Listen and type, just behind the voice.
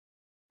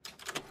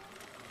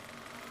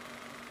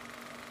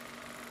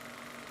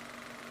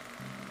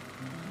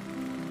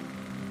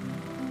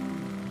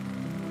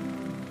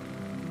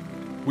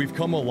We've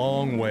come a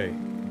long way.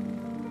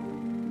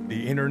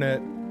 The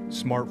internet,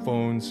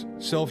 smartphones,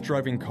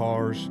 self-driving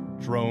cars,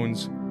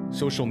 drones,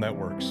 social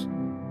networks.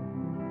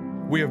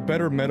 We have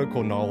better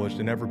medical knowledge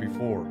than ever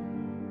before,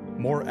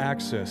 more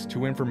access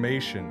to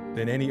information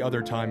than any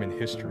other time in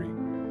history.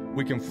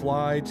 We can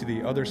fly to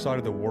the other side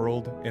of the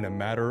world in a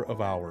matter of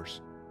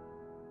hours.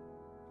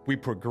 We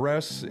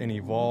progress and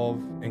evolve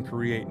and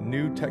create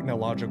new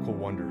technological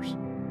wonders.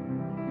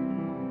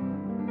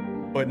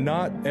 But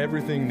not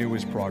everything new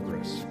is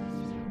progress.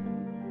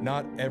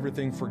 Not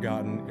everything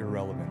forgotten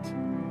irrelevant.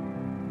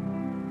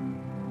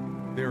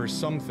 There are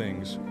some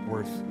things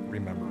worth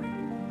remembering.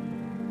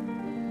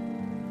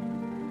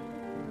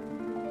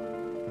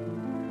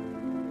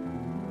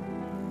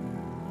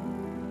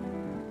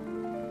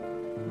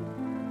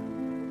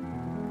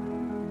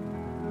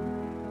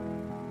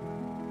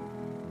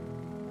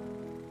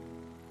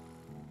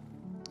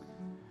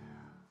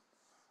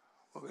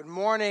 Good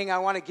morning. I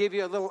want to give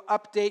you a little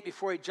update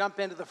before we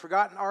jump into the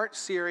Forgotten Art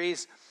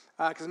series,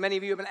 because many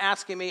of you have been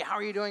asking me, how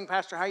are you doing,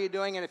 Pastor? How are you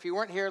doing? And if you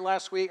weren't here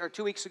last week or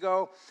 2 weeks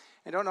ago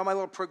and don't know my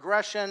little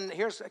progression,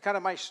 here's kind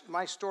of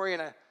my story in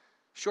a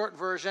short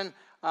version.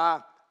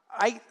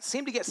 I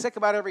seem to get sick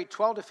about every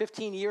 12 to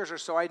 15 years or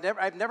so.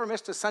 I've never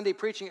missed a Sunday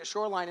preaching at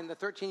Shoreline in the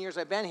 13 years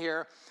I've been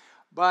here.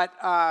 But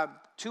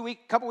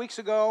couple weeks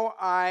ago,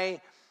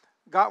 I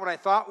got what I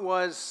thought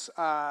was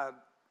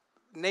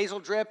nasal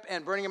drip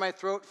and burning in my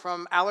throat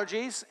from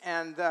allergies,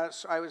 and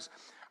so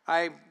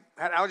I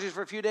had allergies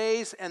for a few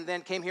days, and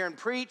then came here and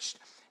preached,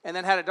 and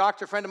then had a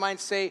doctor friend of mine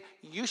say,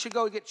 you should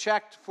go get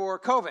checked for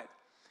COVID.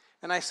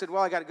 And I said,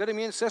 well, I got a good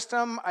immune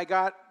system, I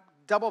got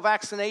double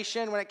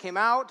vaccination when it came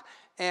out,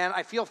 and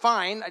I feel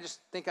fine, I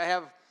just think I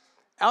have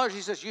allergies.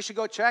 He says, you should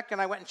go check,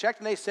 and I went and checked,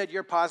 and they said,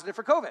 you're positive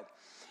for COVID.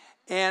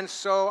 And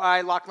so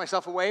I locked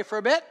myself away for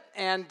a bit,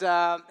 and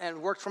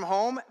worked from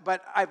home,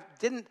 but I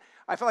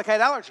felt like I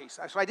had allergies.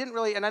 So I didn't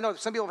really, and I know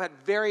some people have had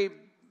very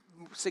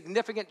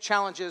significant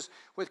challenges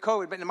with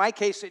COVID, but in my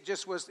case, it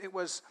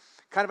was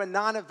kind of a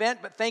non-event,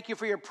 but thank you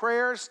for your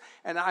prayers,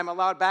 and I'm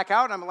allowed back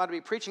out, and I'm allowed to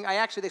be preaching. They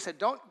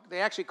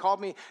actually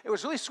called me. It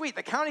was really sweet.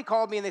 The county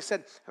called me, and they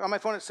said, on my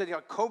phone, it said,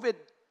 COVID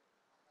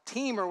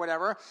team or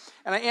whatever,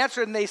 and I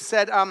answered, and they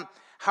said,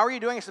 how are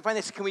you doing? I said, fine.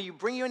 They said, can we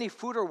bring you any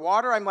food or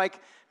water? I'm like,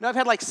 no, I've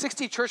had like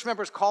 60 church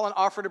members call and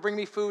offer to bring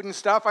me food and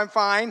stuff. I'm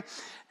fine.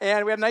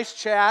 And we had a nice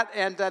chat.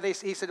 And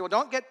he said, well,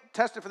 don't get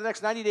tested for the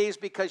next 90 days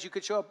because you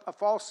could show up a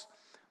false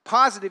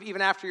positive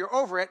even after you're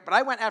over it. But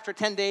I went after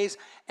 10 days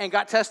and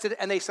got tested,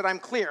 and they said I'm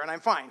clear and I'm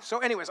fine. So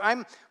anyways,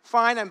 I'm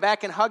fine. I'm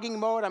back in hugging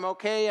mode. I'm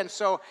okay. And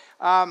so,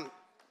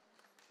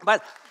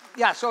 but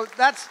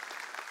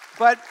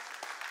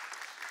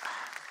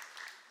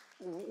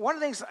one of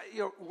the things,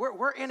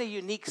 we're in a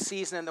unique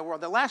season in the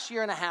world. The last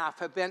year and a half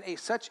have been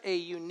such a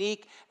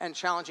unique and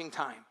challenging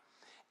time.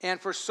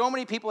 And for so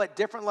many people at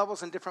different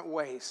levels and different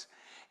ways.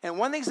 And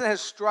one of the things that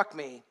has struck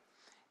me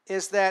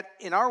is that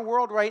in our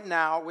world right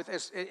now,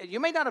 you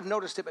may not have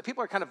noticed it, but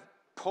people are kind of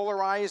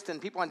polarized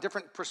and people on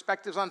different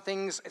perspectives on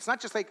things. It's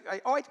not just like,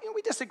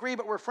 we disagree,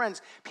 but we're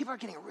friends. People are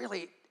getting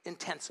really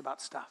intense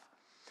about stuff.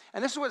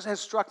 And this is what has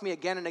struck me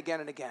again and again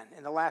and again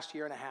in the last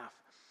year and a half.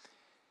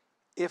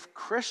 If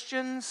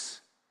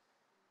Christians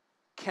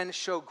can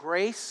show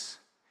grace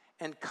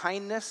and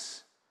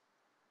kindness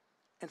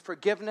and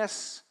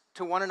forgiveness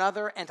to one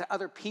another and to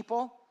other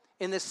people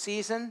in this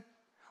season,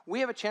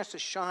 we have a chance to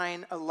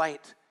shine a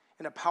light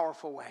in a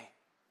powerful way.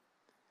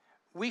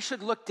 We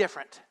should look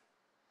different.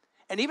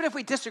 And even if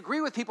we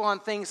disagree with people on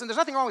things, and there's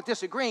nothing wrong with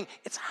disagreeing,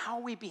 it's how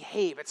we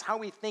behave, it's how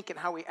we think and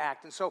how we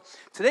act. And so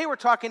today we're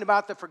talking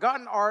about the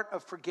forgotten art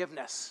of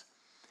forgiveness.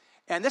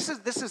 And this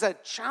is a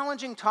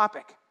challenging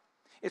topic.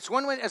 It's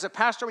one way, as a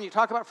pastor, when you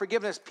talk about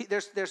forgiveness,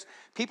 there's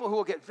people who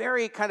will get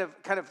very kind of,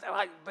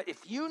 but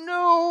if you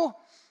knew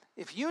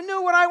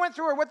what I went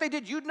through or what they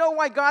did, you'd know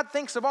why God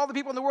thinks of all the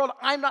people in the world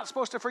I'm not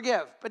supposed to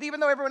forgive. But even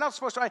though everyone else is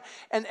supposed to,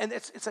 and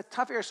it's a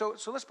tough area. So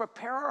let's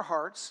prepare our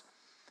hearts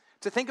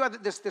to think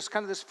about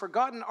this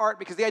forgotten art,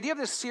 because the idea of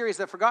this series,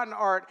 the forgotten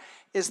art,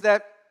 is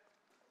that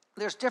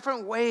there's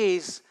different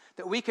ways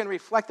that we can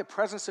reflect the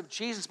presence of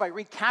Jesus by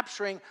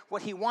recapturing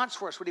what he wants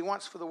for us, what he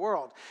wants for the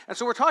world. And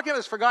so we're talking about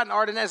this forgotten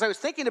art, and as I was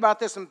thinking about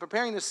this and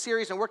preparing this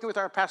series and working with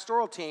our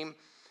pastoral team,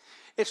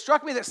 it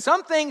struck me that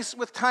some things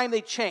with time, they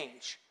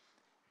change,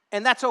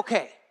 and that's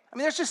okay. I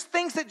mean, there's just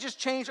things that just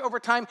change over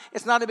time.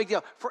 It's not a big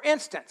deal. For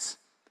instance,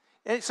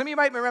 and some of you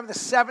might remember the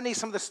 70s,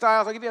 some of the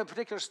styles. I'll give you a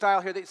particular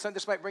style here.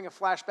 This might bring a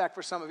flashback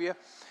for some of you.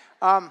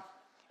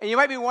 And you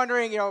might be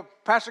wondering,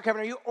 Pastor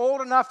Kevin, are you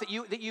old enough that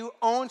you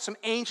own some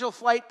Angel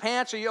Flight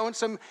pants or you own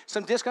some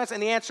discounts?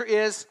 And the answer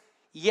is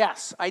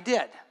yes, I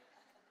did.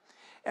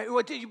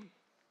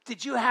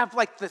 Did you have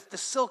like the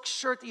silk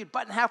shirt that you'd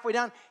button halfway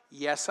down?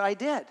 Yes, I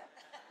did.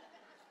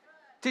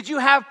 Did you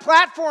have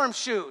platform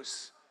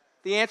shoes?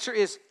 The answer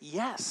is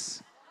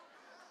yes.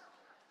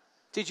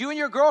 Did you and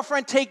your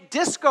girlfriend take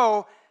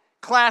disco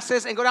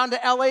classes and go down to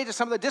LA to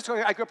some of the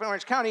disco, I grew up in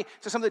Orange County,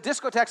 to some of the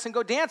discotheques and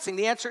go dancing?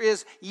 The answer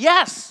is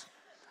yes,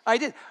 I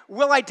did.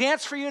 Will I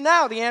dance for you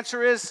now? The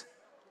answer is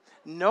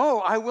No,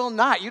 I will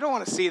not. You don't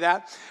want to see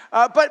that.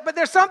 But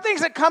there's some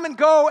things that come and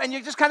go, and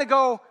you just kind of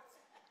go,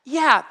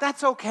 yeah,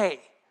 that's okay.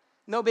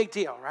 No big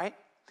deal, right?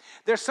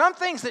 There's some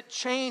things that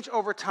change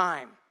over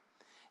time,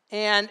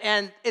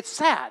 and it's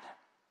sad.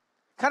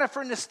 Kind of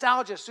for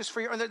nostalgia, just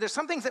for there's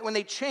some things that when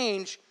they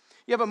change,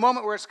 you have a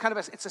moment where it's kind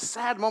of it's a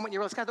sad moment. You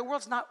realize, God, the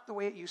world's not the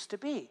way it used to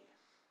be.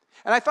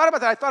 And I thought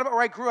about that. I thought about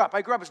where I grew up.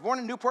 I was born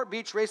in Newport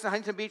Beach, raised in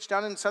Huntington Beach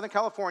down in Southern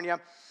California.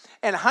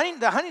 And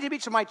the Huntington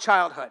Beach of my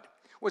childhood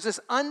was this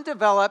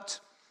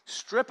undeveloped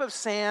strip of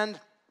sand.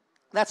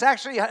 That's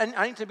actually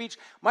Huntington Beach.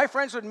 My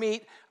friends would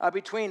meet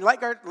between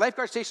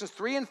lifeguard stations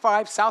 3 and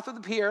 5 south of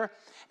the pier.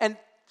 And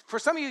for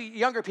some of you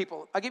younger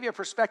people, I'll give you a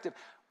perspective.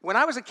 When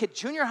I was a kid,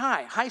 junior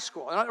high, high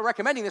school, I'm not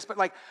recommending this, but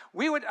I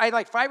had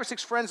like 5 or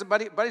 6 friends and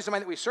buddies of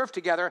mine that we surfed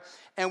together,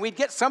 and we'd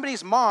get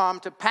somebody's mom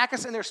to pack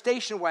us in their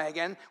station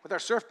wagon with our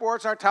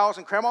surfboards and our towels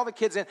and cram all the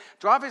kids in,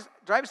 drive us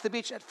to the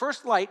beach at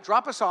first light,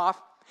 drop us off.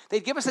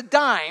 They'd give us a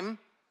dime.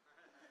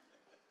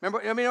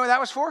 Remember, you know what that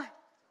was for?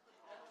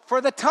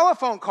 For the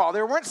telephone call.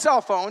 There weren't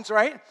cell phones,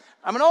 right?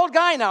 I'm an old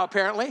guy now,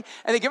 apparently.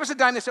 And they give us a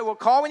dime. They said, well,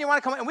 call when you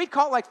want to come. And we'd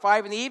call at like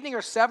 5 in the evening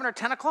or 7 or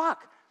 10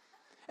 o'clock.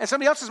 And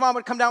somebody else's mom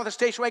would come down with a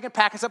station wagon,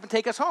 pack us up, and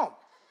take us home.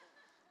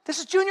 This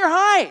is junior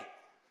high.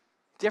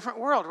 Different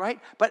world, right?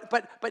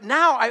 But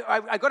now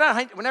I go down,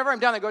 whenever I'm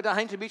down, I go down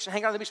Huntington Beach and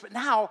hang out on the beach. But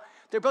now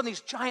they're building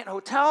these giant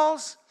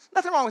hotels.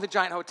 Nothing wrong with a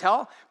giant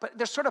hotel, but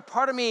there's sort of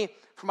part of me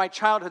from my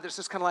childhood that's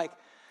just kind of like,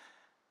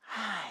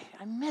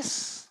 I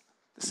miss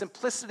the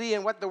simplicity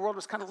and what the world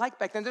was kind of like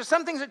back then. There's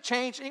some things that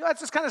changed, and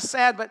it's just kind of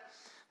sad, but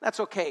that's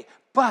okay.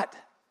 But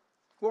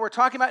what we're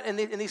talking about in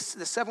the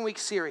 7-week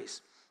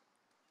series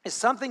is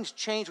some things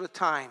change with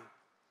time,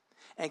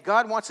 and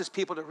God wants his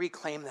people to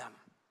reclaim them.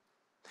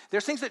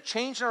 There's things that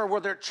change in our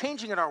world. They're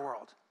changing in our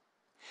world.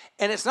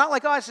 And it's not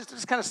like, it's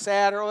just kind of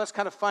sad, or that's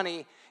kind of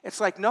funny. It's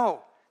like,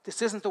 no,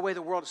 this isn't the way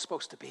the world is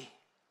supposed to be.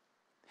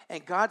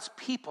 And God's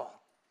people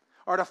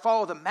are to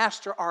follow the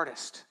master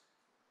artist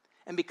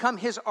and become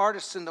his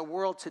artists in the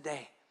world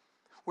today,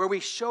 where we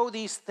show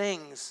these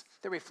things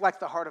that reflect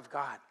the heart of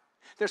God.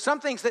 There's some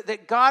things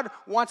that God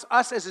wants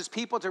us as his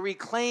people to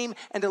reclaim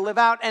and to live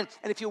out. And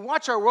if you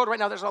watch our world right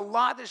now, there's a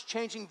lot that's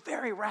changing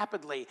very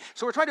rapidly.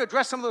 So we're trying to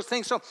address some of those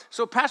things.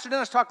 So Pastor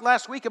Dennis talked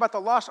last week about the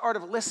lost art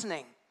of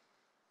listening.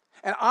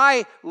 And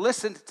I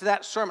listened to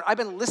that sermon. I've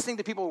been listening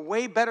to people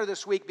way better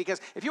this week, because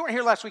if you weren't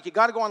here last week, you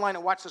got to go online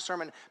and watch the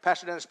sermon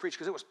Pastor Dennis preached,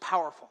 because it was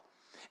powerful.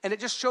 And it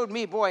just showed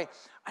me, boy,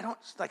 I don't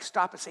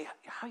stop and say,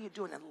 how you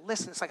doing? And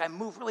listen. It's like I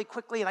move really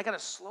quickly and I got to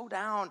slow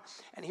down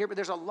and hear. But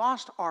there's a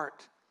lost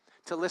art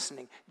to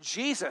listening.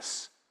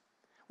 Jesus,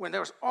 when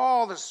there was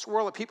all this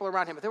swirl of people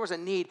around him, if there was a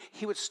need,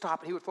 he would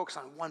stop and he would focus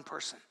on one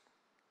person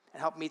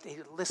and help meet them. He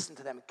would listen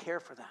to them and care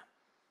for them.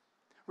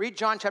 Read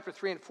John chapter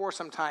 3 and 4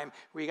 sometime,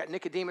 where you got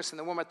Nicodemus and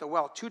the woman at the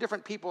well. 2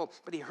 different people,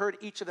 but he heard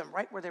each of them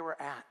right where they were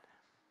at.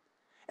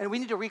 And we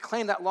need to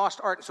reclaim that lost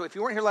art. So if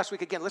you weren't here last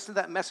week, again, listen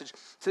to that message.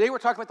 Today we're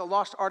talking about the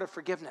lost art of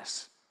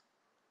forgiveness.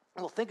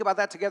 And we'll think about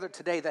that together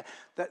today,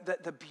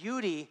 the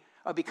beauty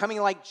of becoming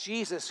like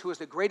Jesus, who is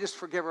the greatest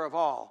forgiver of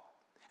all,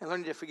 and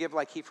learning to forgive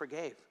like he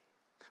forgave.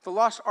 The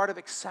lost art of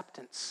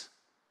acceptance.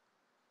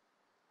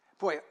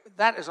 Boy,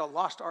 that is a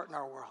lost art in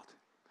our world.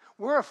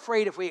 We're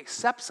afraid if we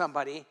accept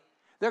somebody,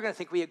 they're going to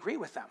think we agree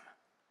with them.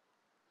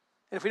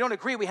 And if we don't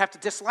agree, we have to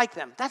dislike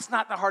them. That's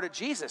not the heart of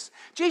Jesus.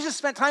 Jesus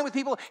spent time with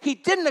people he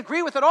didn't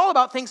agree with at all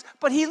about things,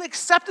 but he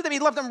accepted them. He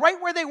loved them right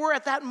where they were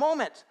at that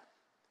moment.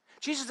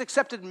 Jesus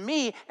accepted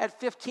me at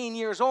 15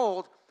 years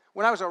old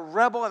when I was a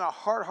rebel and a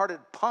hard-hearted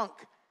punk,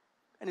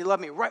 and he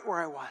loved me right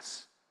where I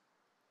was.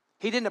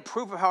 He didn't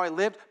approve of how I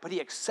lived, but he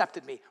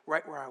accepted me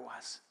right where I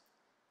was.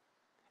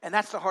 And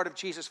that's the heart of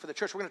Jesus for the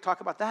church. We're going to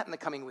talk about that in the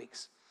coming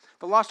weeks.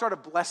 The lost art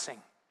of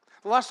blessing.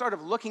 The lost art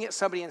of looking at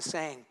somebody and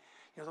saying,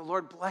 the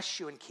Lord bless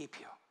you and keep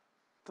you.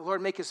 The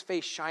Lord make his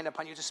face shine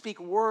upon you. To speak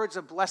words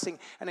of blessing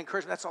and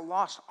encouragement. That's a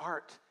lost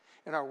art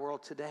in our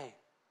world today.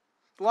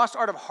 The lost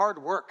art of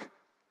hard work.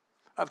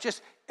 Of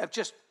just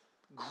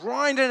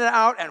grinding it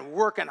out and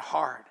working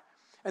hard.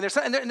 And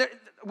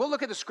we'll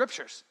look at the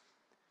scriptures.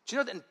 Do you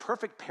know that in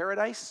perfect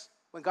paradise,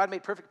 when God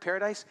made perfect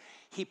paradise,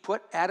 he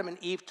put Adam and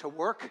Eve to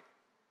work?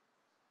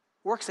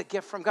 Work's a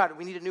gift from God.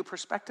 We need a new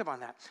perspective on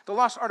that. The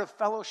lost art of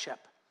fellowship,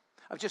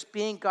 of just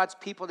being God's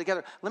people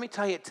together. Let me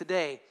tell you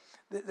today,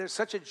 there's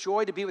such a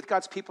joy to be with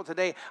God's people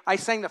today. I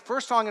sang the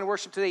first song in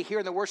worship today here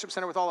in the worship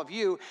center with all of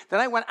you. Then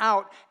I went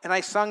out and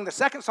I sung the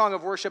second song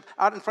of worship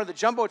out in front of the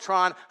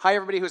Jumbotron. Hi,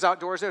 everybody who's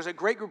outdoors. There's a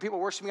great group of people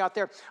worshiping out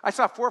there. I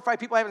saw 4 or 5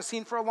 people I haven't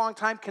seen for a long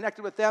time,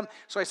 connected with them.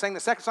 So I sang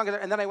the second song,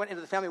 and then I went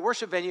into the family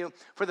worship venue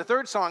for the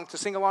third song to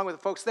sing along with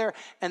the folks there.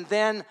 And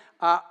then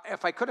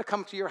if I could have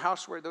come to your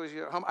house where those of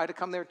you at home, I'd have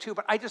come there too.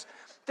 But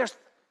there's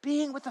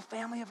being with the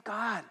family of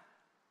God.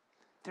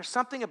 There's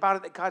something about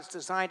it that God's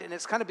designed, and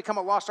it's kind of become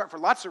a lost art for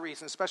lots of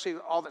reasons, especially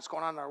all that's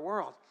going on in our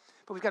world.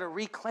 But we've got to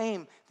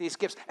reclaim these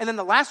gifts. And then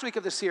the last week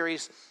of the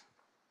series,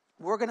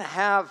 we're going to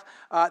have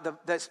the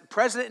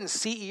president and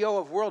CEO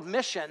of World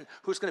Mission,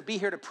 who's going to be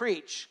here to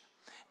preach.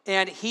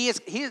 And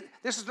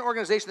this is an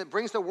organization that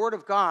brings the Word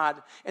of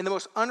God in the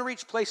most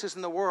unreached places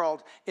in the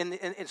world,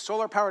 in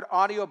solar-powered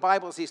audio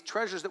Bibles, these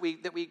treasures that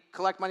we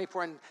collect money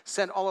for and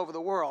send all over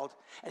the world.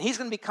 And he's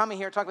going to be coming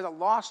here talking about the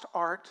lost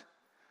art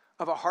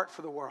of a heart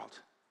for the world.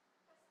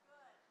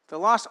 The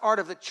lost art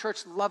of the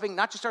church loving,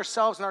 not just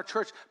ourselves and our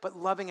church, but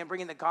loving and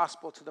bringing the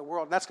gospel to the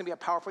world. And that's going to be a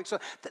powerful week. So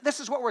this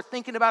is what we're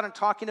thinking about and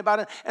talking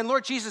about. And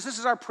Lord Jesus, this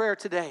is our prayer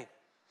today.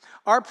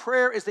 Our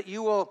prayer is that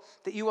you will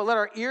let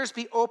our ears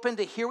be open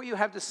to hear what you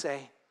have to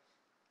say.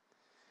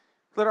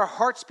 Let our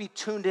hearts be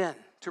tuned in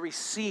to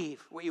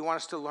receive what you want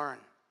us to learn.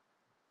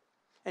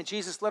 And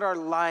Jesus, let our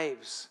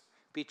lives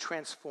be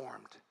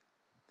transformed.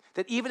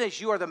 That even as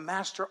you are the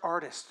master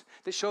artist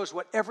that shows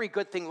what every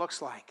good thing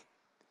looks like,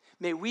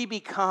 may we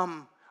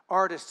become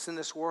artists in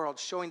this world,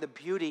 showing the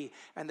beauty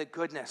and the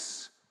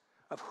goodness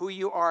of who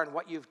you are and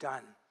what you've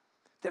done.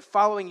 That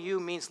following you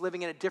means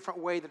living in a different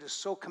way that is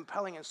so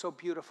compelling and so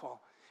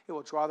beautiful. It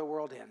will draw the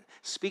world in.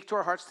 Speak to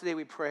our hearts today,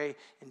 we pray,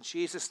 in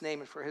Jesus' name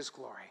and for his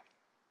glory.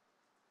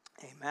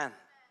 Amen.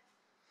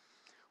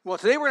 Well,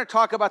 today we're going to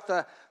talk about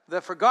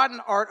the forgotten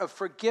art of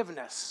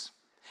forgiveness.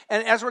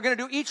 And as we're going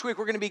to do each week,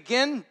 we're going to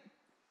begin,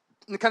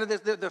 kind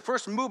of the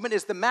first movement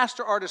is the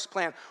master artist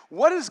plan.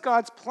 What is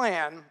God's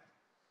plan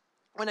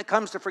when it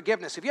comes to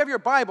forgiveness? If you have your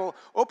Bible,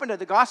 open to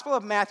the Gospel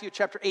of Matthew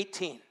chapter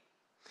 18.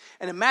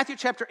 And in Matthew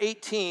chapter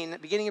 18,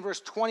 beginning in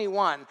verse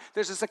 21,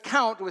 there's this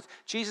account with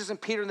Jesus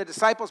and Peter and the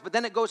disciples, but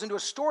then it goes into a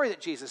story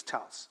that Jesus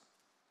tells.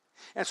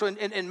 And so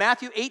in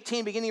Matthew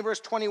 18, beginning in verse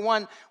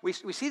 21, we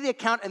see the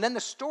account and then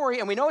the story,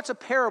 and we know it's a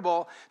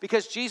parable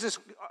because Jesus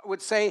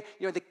would say,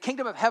 the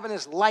kingdom of heaven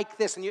is like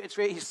this, and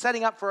he's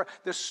setting up for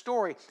this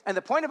story. And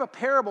the point of a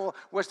parable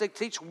was to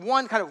teach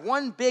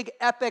one big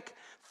epic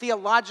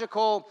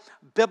theological,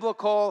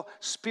 biblical,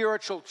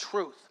 spiritual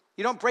truth.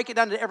 You don't break it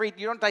down to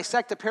you don't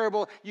dissect the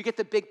parable, you get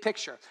the big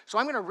picture. So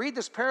I'm going to read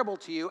this parable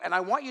to you, and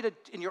I want you to,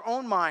 in your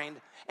own mind,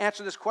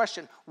 answer this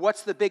question.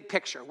 What's the big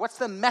picture? What's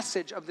the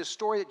message of this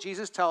story that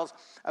Jesus tells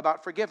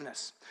about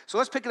forgiveness? So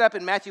let's pick it up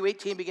in Matthew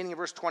 18, beginning in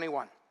verse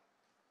 21.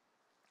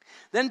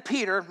 Then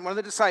Peter, one of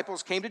the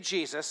disciples, came to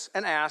Jesus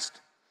and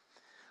asked,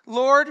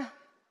 Lord,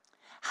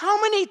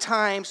 how many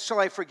times shall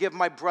I forgive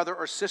my brother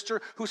or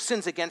sister who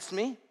sins against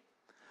me?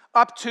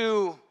 Up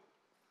to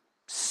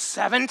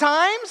 7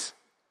 times?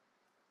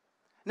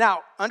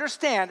 Now,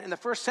 understand, in the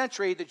first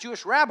century, the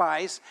Jewish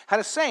rabbis had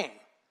a saying.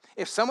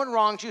 If someone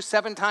wrongs you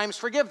 7 times,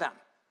 forgive them.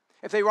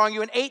 If they wrong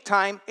you an 8th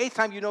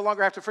time, you no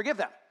longer have to forgive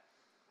them.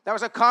 That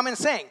was a common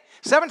saying.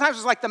 7 times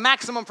was like the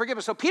maximum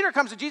forgiveness. So Peter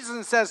comes to Jesus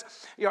and says,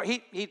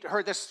 he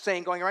heard this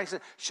saying going around. He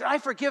said, should I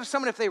forgive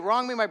someone if they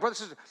wrong me, my brother,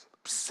 sister,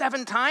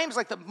 7 times?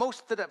 Like the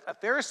most that a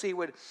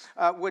Pharisee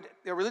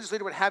a religious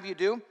leader would have you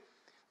do.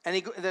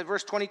 And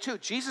verse 22,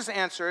 Jesus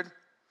answered,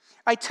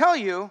 I tell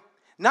you,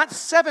 not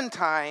 7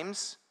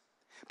 times,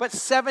 but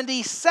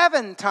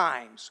 77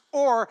 times.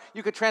 Or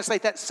you could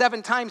translate that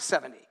 7 times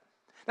 70.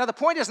 Now the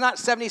point is not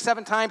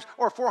 77 times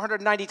or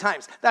 490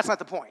 times. That's not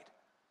the point.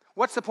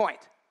 What's the point?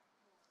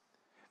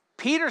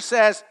 Peter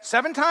says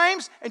 7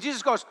 times, and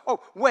Jesus goes, oh,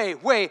 way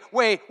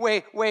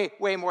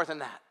more than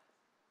that.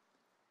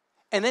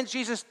 And then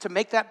Jesus, to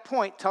make that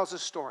point, tells a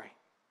story.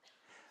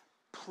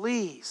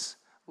 Please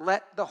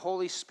let the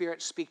Holy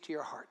Spirit speak to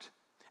your heart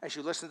as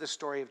you listen to the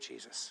story of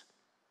Jesus.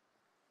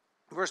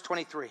 Verse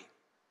 23.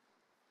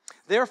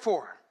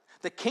 Therefore,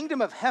 the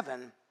kingdom of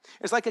heaven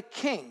is like a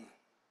king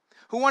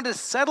who wanted to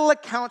settle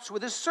accounts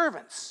with his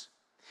servants.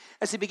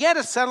 As he began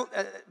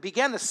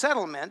the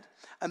settlement,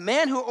 a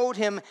man who owed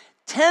him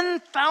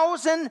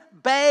 10,000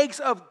 bags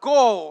of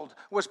gold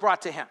was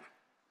brought to him.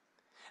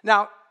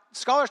 Now,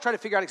 scholars try to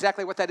figure out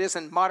exactly what that is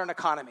in modern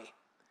economy.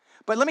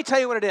 But let me tell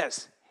you what it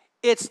is.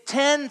 It's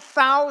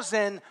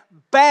 10,000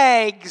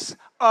 bags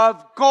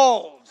of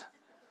gold.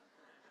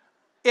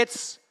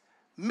 It's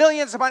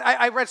millions of money.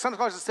 I read some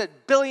scholars that said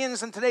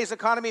billions in today's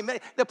economy.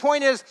 The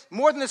point is,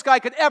 more than this guy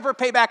could ever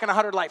pay back in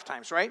 100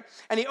 lifetimes, right?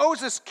 And he owes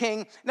this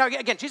king. Now,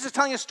 again, Jesus is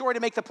telling a story to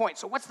make the point.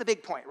 So what's the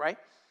big point, right?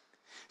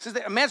 It says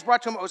that a man's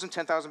brought to him, owes him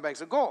 10,000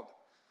 bags of gold.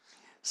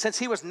 Since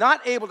he was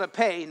not able to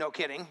pay, no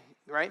kidding,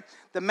 right?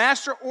 The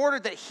master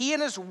ordered that he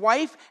and his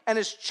wife and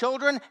his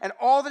children and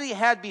all that he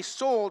had be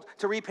sold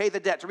to repay the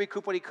debt, to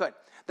recoup what he could.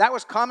 That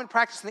was common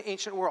practice in the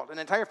ancient world. An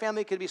entire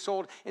family could be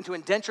sold into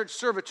indentured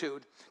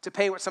servitude to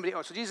pay what somebody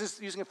owed. So Jesus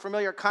is using a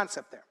familiar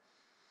concept there.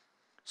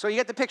 So you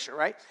get the picture,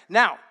 right?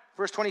 Now,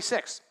 verse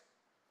 26.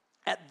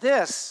 At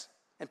this,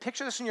 and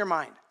picture this in your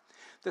mind,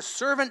 the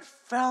servant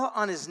fell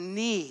on his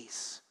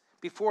knees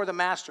before the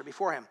master,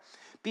 before him.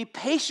 Be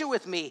patient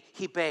with me,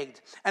 he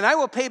begged, and I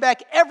will pay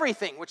back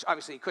everything, which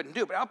obviously he couldn't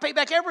do, but I'll pay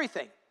back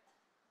everything.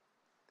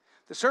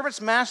 The servant's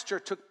master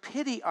took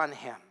pity on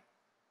him,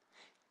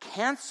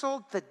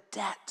 canceled the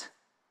debt,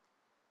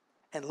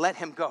 and let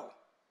him go.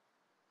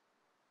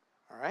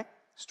 All right,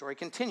 the story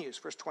continues,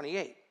 verse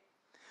 28.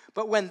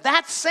 But when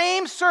that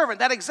same servant,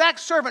 that exact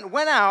servant,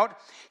 went out,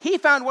 he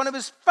found one of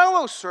his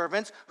fellow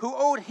servants who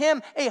owed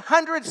him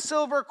 100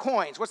 silver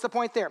coins. What's the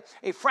point there?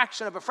 A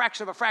fraction of a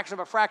fraction of a fraction of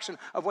a fraction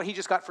of what he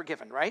just got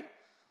forgiven, right?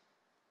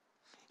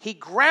 he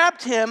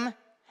grabbed him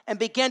and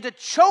began to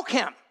choke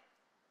him.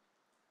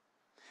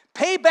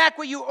 "Pay back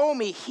what you owe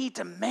me," he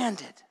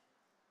demanded.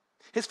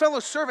 His fellow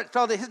servant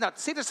fell to his, now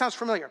see if this sounds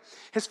familiar.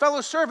 His fellow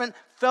servant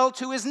fell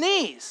to his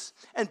knees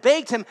and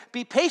begged him,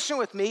 "Be patient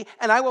with me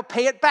and I will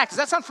pay it back." Does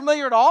that sound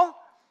familiar at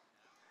all?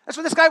 That's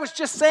what this guy was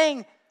just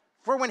saying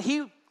for when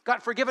he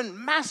got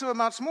forgiven massive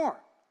amounts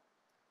more.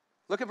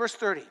 Look at verse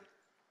 30.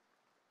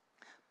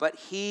 But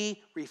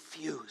he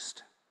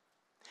refused.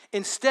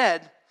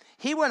 Instead,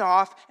 he went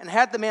off and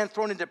had the man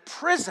thrown into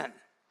prison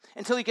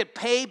until he could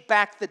pay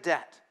back the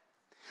debt.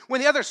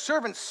 When the other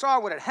servants saw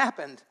what had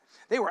happened,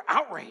 they were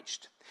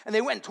outraged, and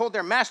they went and told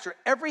their master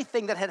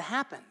everything that had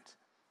happened.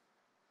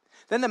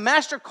 Then the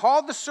master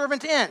called the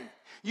servant in.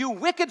 "You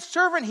wicked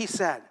servant," he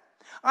said,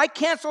 "I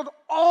canceled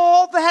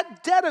all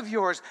that debt of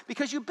yours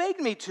because you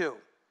begged me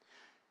to.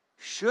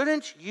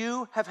 Shouldn't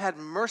you have had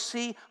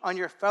mercy on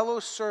your fellow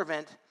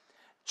servant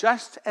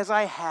just as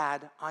I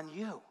had on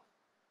you?"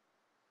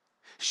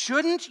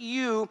 Shouldn't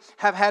you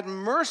have had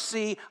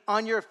mercy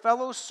on your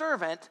fellow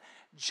servant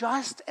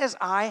just as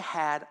I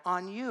had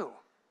on you?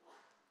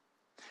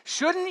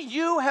 Shouldn't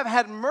you have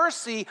had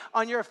mercy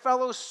on your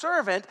fellow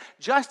servant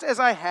just as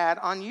I had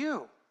on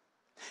you?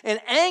 In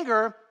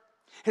anger,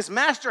 his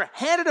master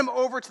handed him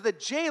over to the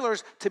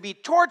jailers to be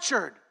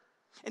tortured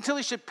until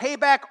he should pay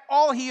back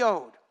all he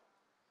owed.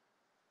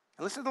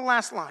 And listen to the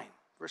last line,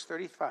 verse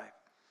 35.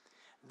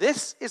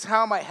 "This is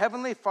how my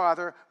heavenly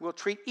Father will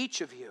treat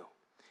each of you,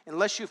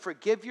 unless you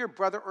forgive your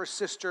brother or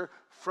sister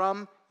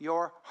from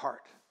your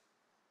heart."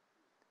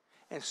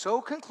 And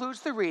so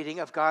concludes the reading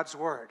of God's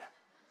word.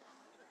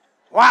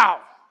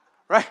 Wow,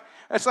 right?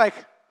 It's like,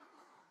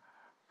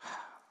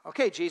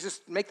 okay,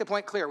 Jesus, make the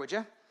point clear, would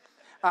you?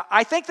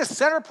 I think the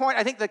center point,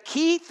 I think the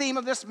key theme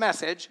of this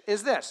message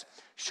is this: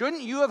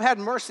 shouldn't you have had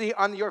mercy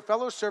on your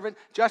fellow servant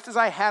just as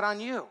I had on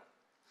you?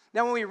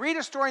 Now, when we read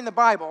a story in the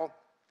Bible,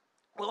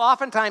 we'll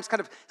oftentimes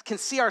can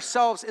see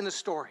ourselves in the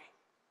story.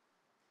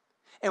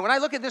 And when I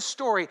look at this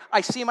story,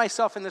 I see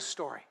myself in this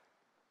story.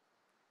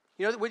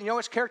 You know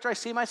which character I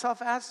see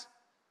myself as?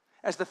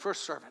 As the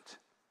first servant.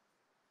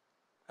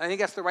 I think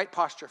that's the right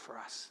posture for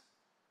us.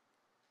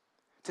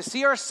 To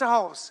see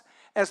ourselves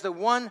as the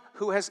one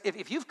who has,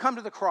 if you've come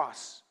to the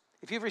cross,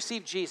 if you've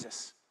received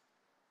Jesus,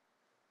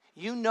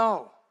 you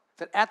know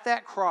that at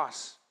that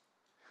cross,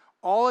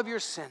 all of your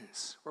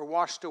sins were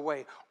washed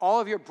away. All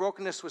of your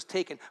brokenness was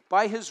taken.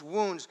 By his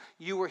wounds,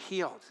 you were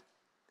healed.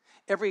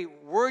 Every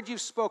word you've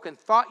spoken,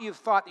 thought you've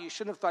thought that you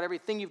shouldn't have thought,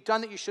 everything you've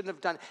done that you shouldn't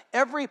have done,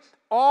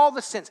 all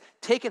the sins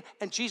taken,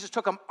 and Jesus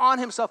took them on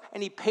himself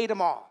and he paid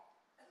them all.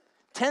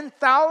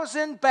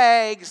 10,000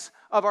 bags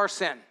of our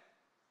sin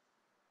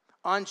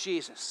on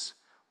Jesus,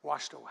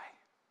 washed away.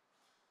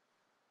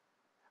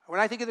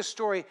 When I think of this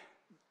story,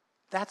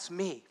 that's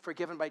me,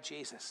 forgiven by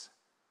Jesus.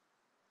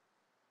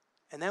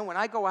 And then when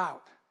I go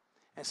out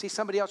and see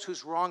somebody else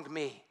who's wronged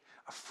me,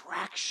 a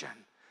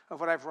fraction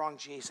of what I've wronged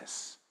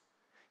Jesus,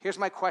 here's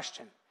my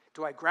question.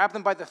 Do I grab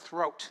them by the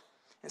throat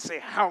and say,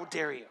 "How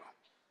dare you?"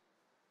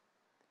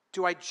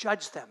 Do I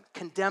judge them,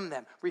 condemn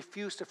them,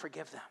 refuse to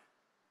forgive them?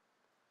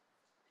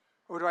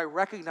 Or do I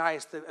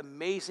recognize the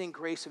amazing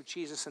grace of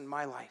Jesus in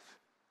my life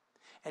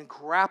and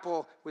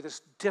grapple with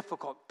this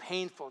difficult,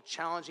 painful,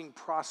 challenging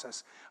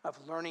process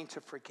of learning to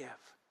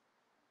forgive?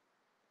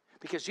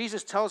 Because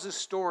Jesus tells his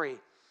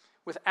story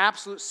with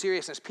absolute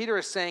seriousness. Peter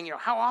is saying,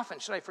 how often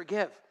should I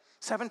forgive?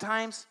 7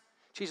 times?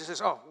 Jesus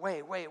says,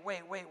 way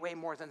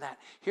more than that.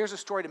 Here's a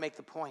story to make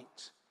the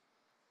point.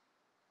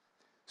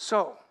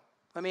 So,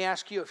 let me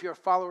ask you, if you're a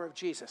follower of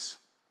Jesus,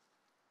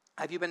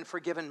 have you been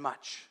forgiven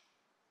much?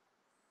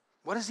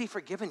 What has he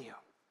forgiven you?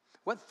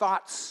 What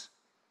thoughts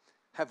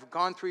have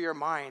gone through your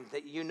mind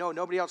that you know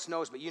nobody else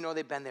knows, but you know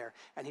they've been there,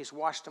 and he's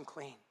washed them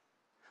clean?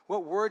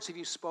 What words have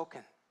you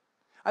spoken?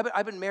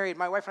 I've been married.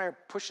 My wife and I are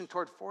pushing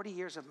toward 40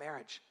 years of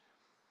marriage.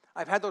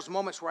 I've had those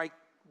moments where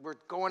we're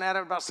going at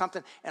it about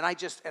something, and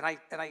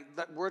I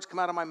let words come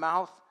out of my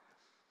mouth,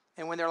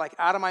 and when they're like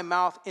out of my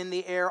mouth, in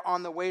the air,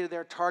 on the way to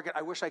their target,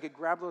 I wish I could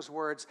grab those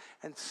words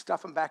and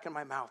stuff them back in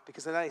my mouth,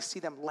 because then I see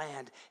them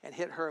land and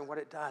hit her and what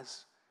it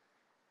does.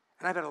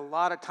 And I've had a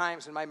lot of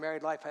times in my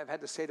married life I've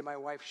had to say to my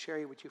wife,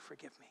 "Sherry, would you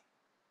forgive me?"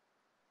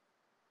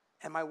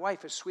 And my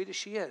wife, as sweet as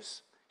she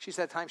is, she's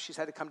had times she's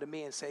had to come to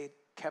me and say,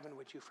 "Kevin,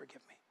 would you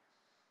forgive me?"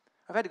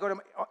 I've had to go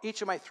to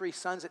each of my 3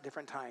 sons at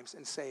different times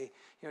and say,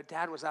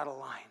 "Dad was out of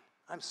line.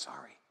 I'm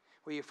sorry.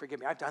 Will you forgive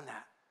me?" I've done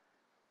that.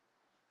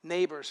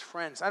 Neighbors,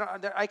 friends.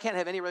 I can't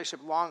have any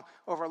relationship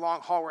over a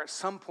long haul where at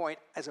some point,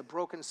 as a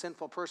broken,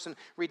 sinful person,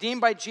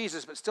 redeemed by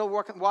Jesus, but still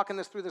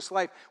walking through this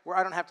life, where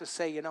I don't have to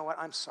say, "You know what,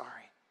 I'm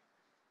sorry."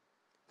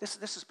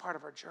 This is part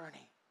of our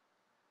journey.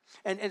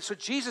 And so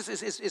Jesus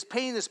is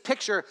painting this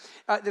picture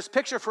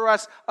for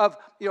us of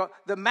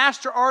the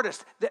master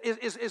artist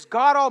is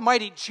God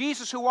Almighty,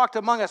 Jesus who walked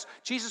among us,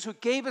 Jesus who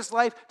gave his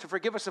life to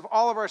forgive us of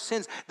all of our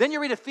sins. Then you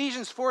read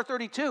Ephesians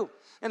 4:32,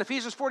 and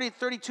Ephesians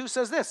 4:32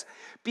 says this: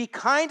 "Be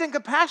kind and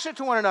compassionate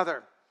to one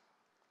another."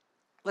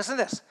 Listen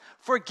to this: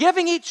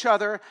 "Forgiving each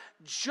other,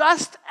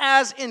 just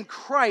as in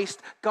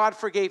Christ God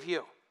forgave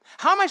you."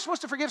 How am I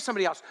supposed to forgive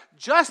somebody else?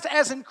 Just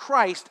as in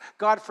Christ,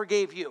 God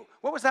forgave you.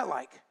 What was that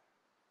like?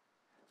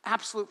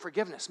 Absolute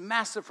forgiveness,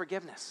 massive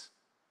forgiveness.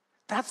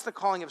 That's the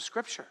calling of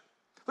Scripture.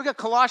 Look at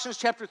Colossians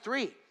chapter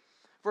 3,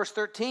 verse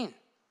 13.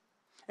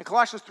 In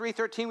Colossians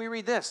 3:13, we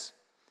read this.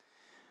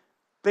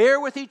 Bear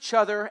with each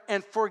other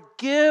and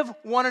forgive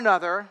one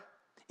another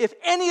if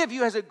any of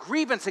you has a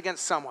grievance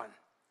against someone.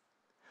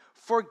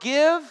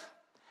 Forgive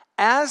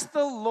as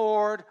the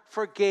Lord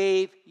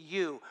forgave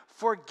you.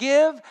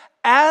 Forgive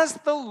as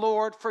the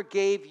Lord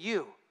forgave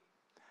you.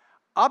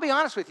 I'll be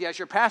honest with you, as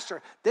your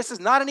pastor, this is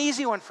not an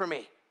easy one for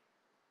me.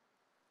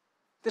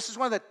 This is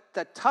one of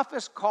the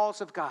toughest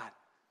calls of God.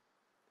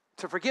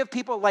 To forgive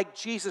people like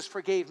Jesus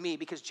forgave me,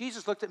 because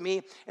Jesus looked at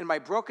me in my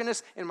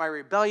brokenness, in my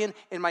rebellion,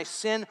 in my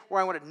sin,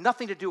 where I wanted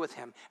nothing to do with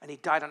him, and he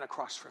died on a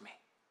cross for me.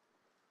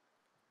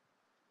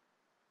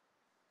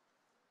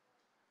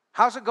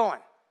 How's it going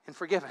in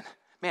forgiven?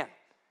 Man,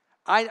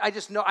 I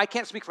just know, I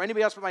can't speak for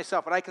anybody else but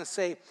myself, but I can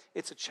say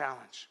it's a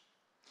challenge.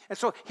 And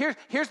so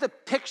here's the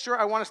picture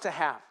I want us to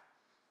have.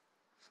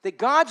 That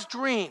God's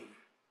dream,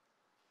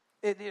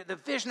 the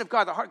vision of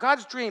God, the heart,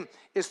 God's dream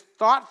is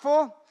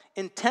thoughtful,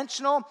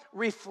 intentional,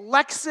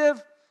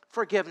 reflexive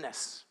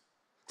forgiveness.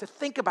 To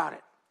think about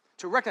it,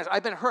 to recognize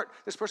I've been hurt,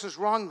 this person's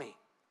wronged me.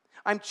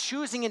 I'm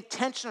choosing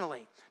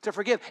intentionally to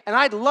forgive. And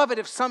I'd love it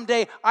if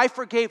someday I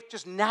forgave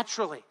just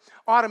naturally,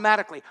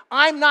 automatically.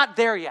 I'm not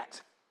there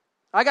yet.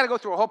 I got to go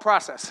through a whole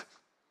process.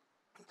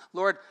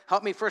 Lord,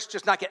 help me first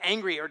just not get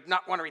angry or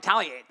not want to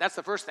retaliate. That's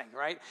the first thing,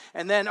 right?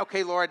 And then,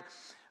 okay, Lord,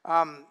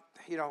 I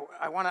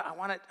want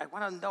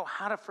to know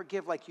how to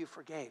forgive like you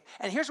forgave.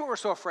 And here's what we're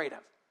so afraid of.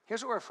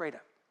 Here's what we're afraid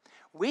of.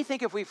 We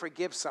think if we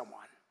forgive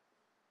someone,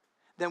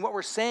 then what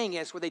we're saying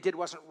is what they did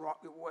wasn't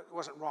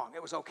wrong.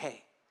 It was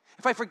okay.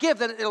 If I forgive,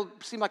 then it'll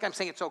seem like I'm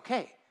saying it's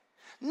okay.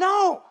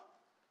 No.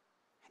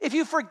 If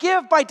you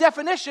forgive, by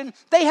definition,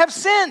 they have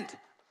sinned.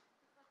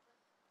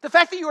 The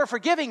fact that you are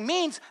forgiving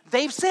means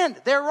they've sinned.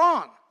 They're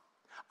wrong.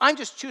 I'm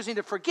just choosing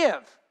to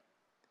forgive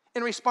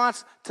in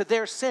response to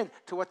their sin,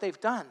 to what they've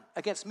done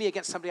against me,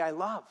 against somebody I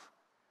love.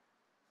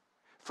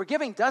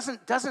 Forgiving doesn't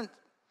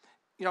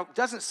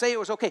say it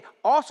was okay.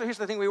 Also, here's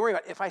the thing we worry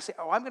about. If I say,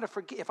 I'm going to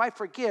forgive, if I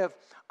forgive,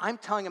 I'm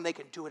telling them they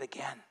can do it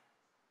again.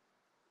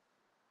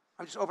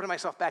 I'm just opening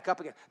myself back up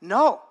again.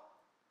 No.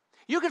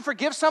 You can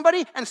forgive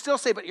somebody and still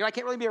say, but I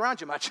can't really be around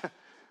you much.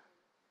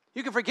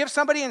 You can forgive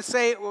somebody and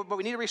say, well, but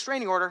we need a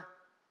restraining order.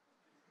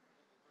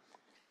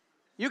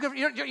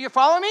 You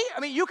follow me? I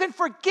mean, you can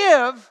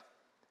forgive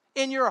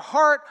in your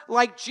heart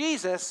like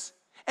Jesus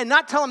and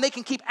not tell them they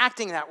can keep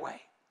acting that way.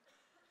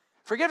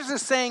 Forgiveness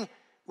is saying,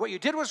 what you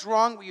did was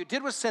wrong, what you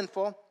did was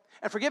sinful,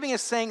 and forgiving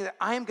is saying that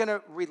I am going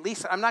to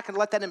release it. I'm not going to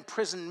let that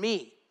imprison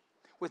me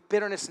with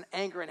bitterness and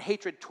anger and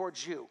hatred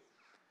towards you.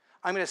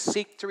 I'm going to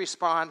seek to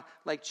respond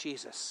like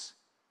Jesus.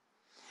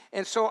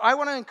 And so I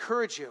want to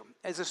encourage you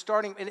as a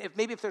starting, and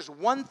if there's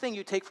one thing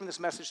you take from this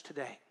message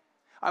today,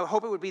 I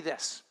hope it would be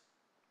this.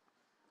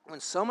 When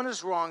someone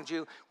has wronged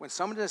you, when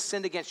someone has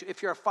sinned against you,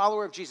 if you're a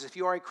follower of Jesus, if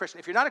you are a Christian,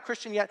 if you're not a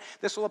Christian yet,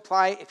 this will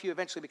apply if you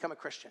eventually become a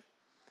Christian.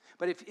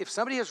 But if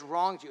somebody has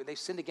wronged you, they've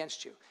sinned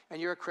against you, and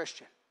you're a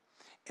Christian,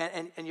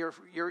 and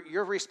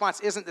your response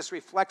isn't this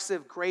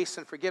reflexive grace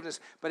and forgiveness,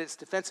 but it's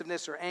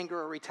defensiveness or anger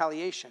or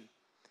retaliation,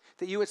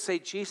 that you would say,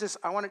 Jesus,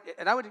 I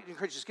would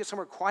encourage you, just get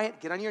somewhere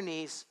quiet, get on your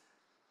knees,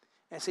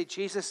 and say,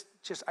 Jesus,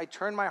 I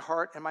turn my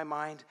heart and my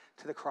mind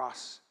to the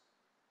cross.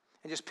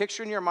 And just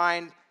picture in your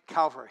mind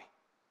Calvary,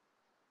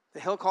 the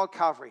hill called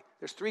Calvary.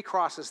 There's 3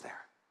 crosses there.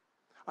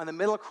 On the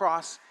middle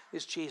cross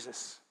is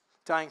Jesus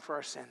dying for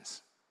our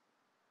sins.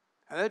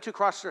 And the other 2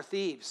 crosses are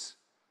thieves.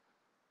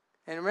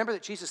 And remember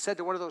that Jesus said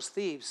to one of those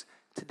thieves,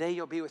 today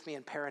you'll be with me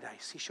in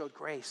paradise. He showed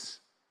grace.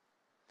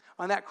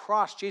 On that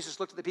cross, Jesus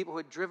looked at the people who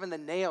had driven the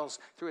nails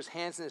through his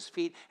hands and his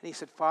feet, and he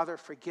said, Father,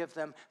 forgive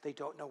them. They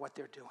don't know what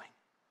they're doing.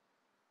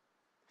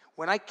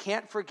 When I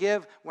can't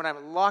forgive, when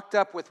I'm locked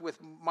up with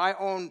my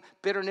own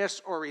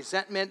bitterness or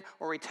resentment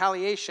or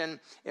retaliation,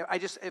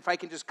 if I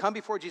can just come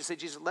before Jesus and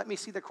say, Jesus, let me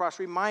see the cross.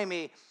 Remind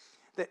me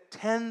that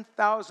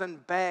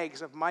 10,000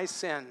 bags of my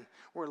sin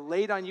were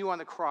laid on you on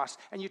the cross,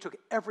 and you took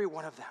every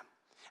one of them.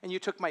 And you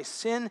took my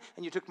sin,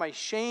 and you took my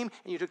shame,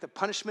 and you took the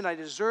punishment I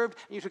deserved,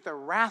 and you took the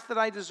wrath that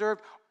I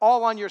deserved,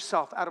 all on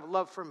yourself out of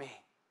love for me.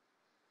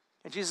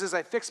 And Jesus says,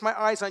 I fix my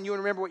eyes on you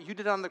and remember what you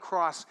did on the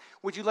cross.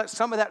 Would you let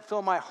some of that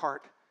fill my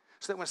heart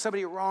so that when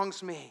somebody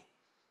wrongs me,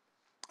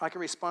 I can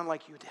respond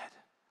like you did.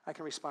 I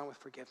can respond with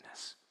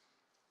forgiveness.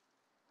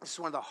 This is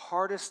one of the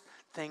hardest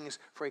things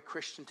for a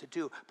Christian to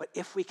do. But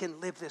if we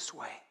can live this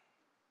way,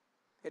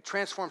 it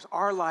transforms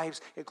our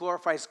lives, it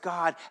glorifies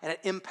God, and it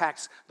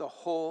impacts the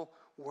whole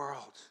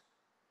world.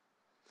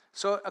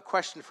 So a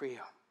question for you.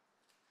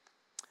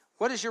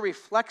 What is your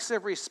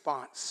reflexive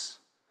response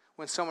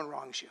when someone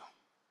wrongs you?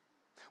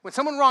 When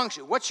someone wrongs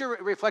you, what's your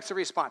reflexive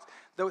response?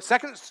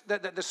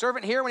 The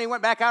servant here, when he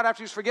went back out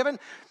after he was forgiven,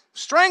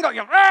 strangled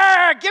you.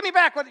 Give me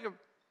back.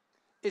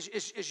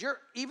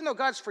 Even though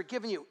God's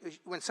forgiven you,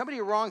 when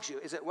somebody wrongs you,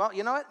 is it, well,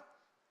 you know what?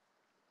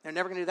 They're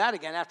never going to do that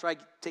again after I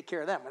take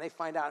care of them. When they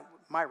find out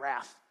my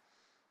wrath,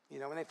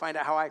 When they find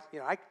out how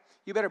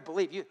you better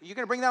believe, you're going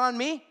to bring that on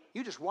me?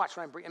 You just watch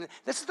what I'm bringing.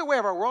 This is the way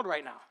of our world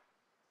right now.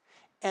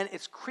 And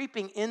it's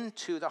creeping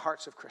into the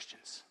hearts of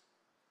Christians.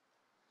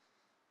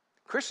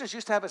 Christians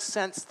used to have a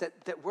sense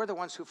that we're the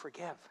ones who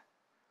forgive.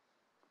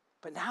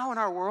 But now in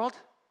our world,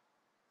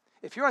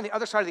 if you're on the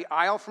other side of the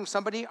aisle from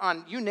somebody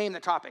on, you name the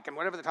topic and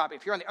whatever the topic,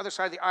 if you're on the other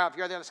side of the aisle, if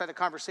you're on the other side of the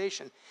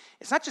conversation,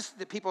 it's not just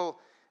that people,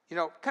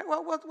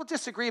 we'll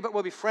disagree, but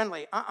we'll be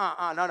friendly.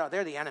 No,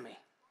 they're the enemy.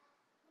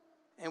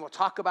 And we'll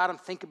talk about them,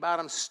 think about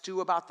them,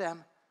 stew about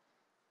them.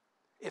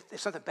 If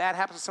something bad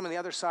happens to someone on the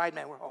other side,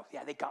 man,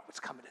 they got what's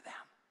coming to them.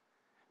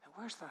 And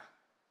where's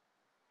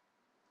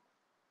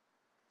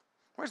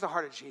the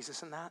heart of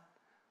Jesus in that?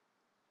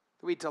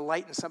 Do we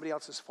delight in somebody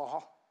else's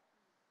fall?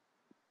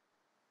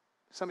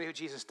 Somebody who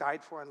Jesus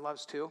died for and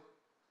loves too?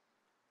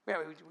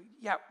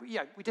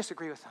 We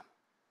disagree with them.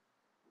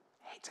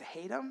 To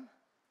hate them?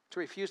 To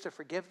refuse to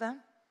forgive them?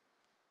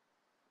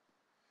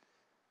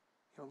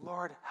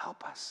 Lord,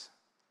 help us.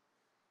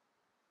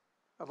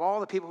 Of all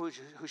the people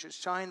who should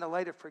shine the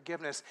light of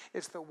forgiveness,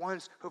 it's the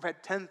ones who've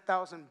had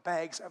 10,000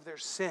 bags of their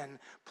sin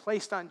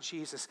placed on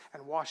Jesus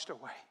and washed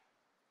away.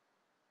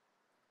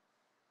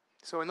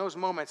 So in those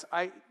moments,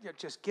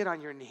 just get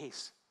on your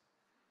knees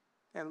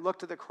and look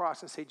to the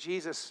cross and say,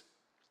 Jesus,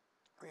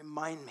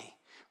 remind me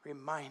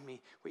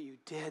what you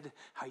did,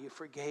 how you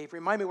forgave.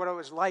 Remind me what I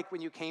was like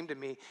when you came to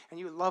me and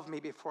you loved me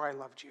before I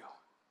loved you.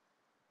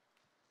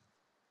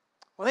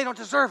 Well, they don't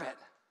deserve it.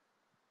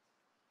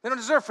 They don't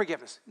deserve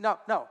forgiveness. No.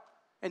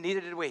 And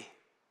neither did we.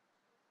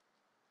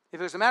 If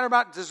it was a matter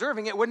about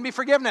deserving it, wouldn't be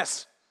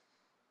forgiveness.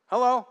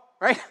 Hello,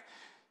 right?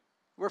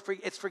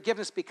 It's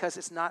forgiveness because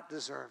it's not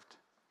deserved.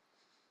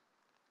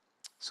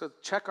 So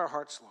check our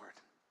hearts, Lord.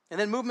 And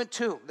then movement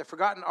 2, the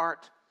forgotten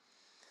art.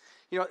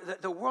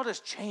 The world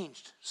has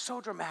changed so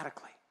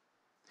dramatically.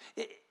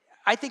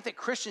 I think that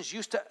Christians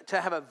used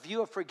to have a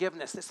view of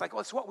forgiveness. It's like,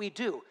 it's what we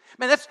do.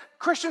 Man,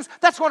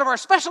 that's one of our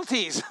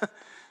specialties.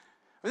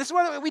 This is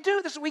what we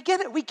do. We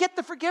get it. We get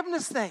the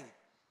forgiveness thing.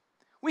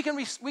 We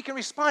can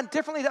respond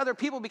differently to other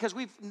people because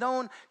we've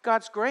known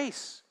God's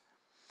grace.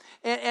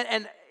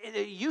 And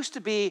it used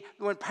to be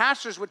when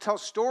pastors would tell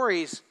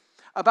stories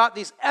about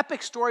these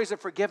epic stories of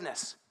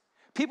forgiveness,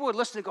 people would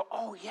listen and go,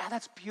 oh, yeah,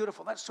 that's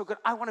beautiful. That's so good.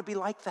 I want to be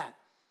like that.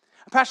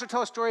 A pastor would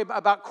tell a story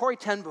about Corrie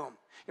ten Boom.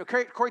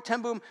 Corrie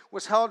ten Boom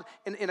was held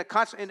in a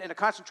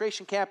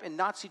concentration camp in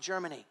Nazi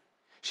Germany.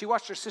 She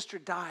watched her sister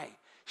die.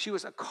 She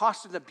was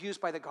accosted and abused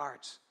by the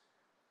guards.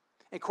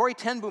 And Corrie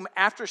ten Boom,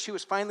 after she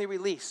was finally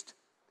released,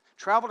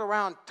 traveled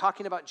around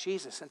talking about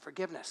Jesus and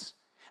forgiveness.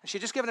 And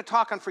she'd just given a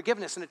talk on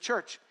forgiveness in a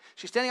church.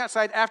 She's standing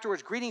outside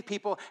afterwards greeting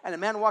people, and a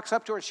man walks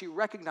up to her and she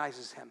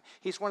recognizes him.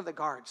 He's one of the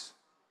guards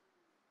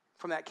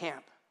from that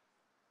camp.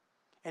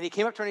 And he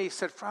came up to her and he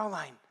said,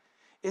 Fraulein,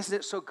 isn't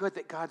it so good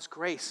that God's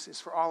grace is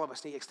for all of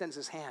us? And he extends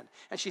his hand.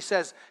 And she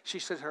said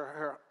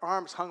her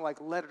arms hung like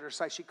lead at her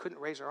side. She couldn't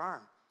raise her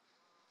arm.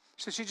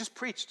 She said she just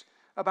preached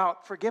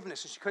about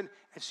forgiveness, and she couldn't.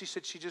 And she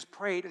said she just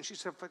prayed, and she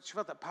said she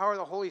felt the power of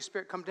the Holy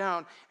Spirit come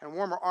down and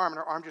warm her arm, and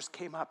her arm just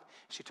came up.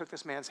 She took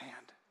this man's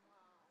hand.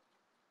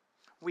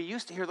 We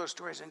used to hear those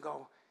stories and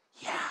go,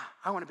 yeah,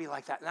 I want to be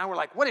like that. Now we're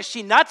like, what is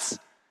she, nuts?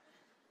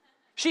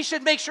 She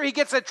should make sure he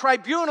gets a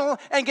tribunal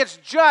and gets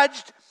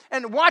judged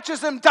and watches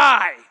them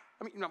die.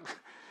 I mean,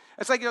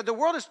 it's like, the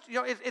world is,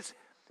 it's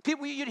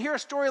people. You'd hear a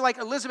story like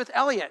Elizabeth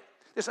Elliot,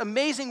 this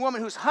amazing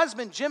woman whose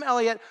husband, Jim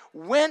Elliot,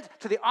 went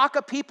to the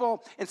Aka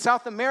people in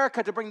South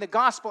America to bring the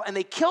gospel, and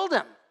they killed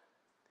him.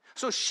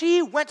 So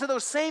she went to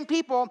those same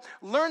people,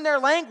 learned their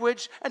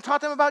language, and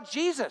taught them about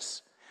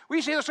Jesus. We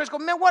used to hear those stories go,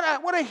 man,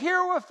 what a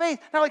hero of faith.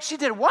 Now, like, she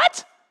did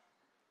what?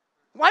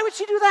 Why would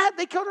she do that?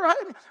 They killed her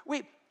husband.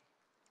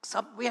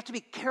 We have to be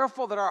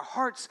careful that our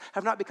hearts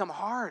have not become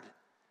hard.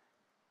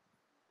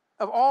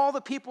 Of all the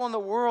people in the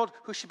world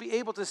who should be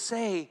able to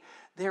say,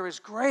 there is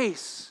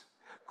grace,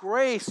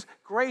 grace,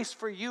 grace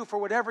for you for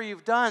whatever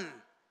you've done.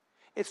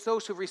 It's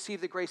those who've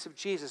received the grace of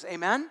Jesus.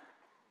 Amen?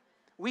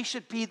 We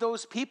should be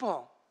those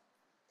people.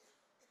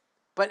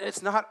 But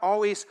it's not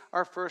always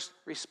our first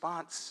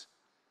response.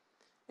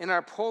 In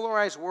our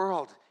polarized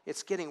world,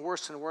 it's getting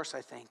worse and worse,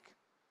 I think.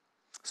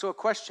 So a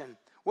question,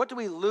 what do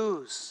we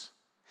lose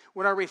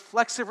when our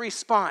reflexive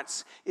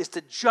response is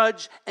to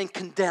judge and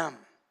condemn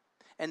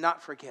and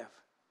not forgive?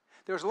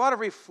 There's a lot of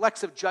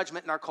reflexive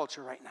judgment in our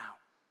culture right now.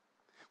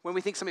 When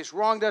we think somebody's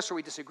wronged us or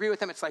we disagree with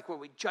them, it's like, well,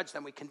 we judge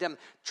them, we condemn them.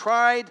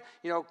 Tried,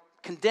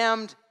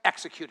 condemned,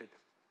 executed.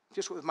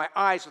 Just with my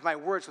eyes, with my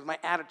words, with my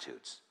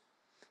attitudes.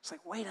 It's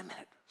like, wait a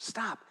minute,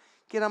 stop.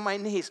 Get on my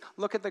knees.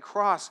 Look at the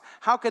cross.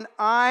 How can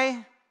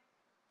I,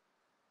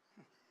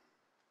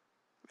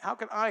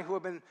 who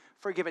have been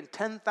forgiven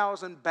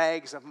 10,000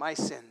 bags of my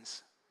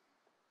sins,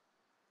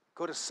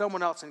 go to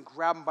someone else and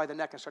grab them by the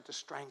neck and start to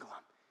strangle them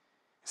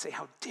and say,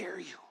 how dare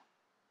you?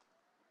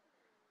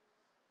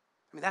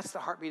 I mean, that's the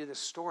heartbeat of this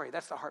story.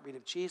 That's the heartbeat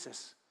of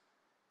Jesus.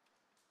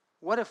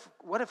 What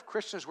if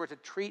Christians were to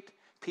treat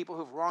people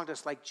who've wronged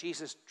us like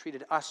Jesus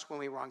treated us when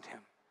we wronged him?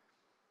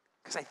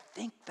 Because I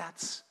think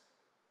that's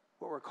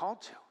what we're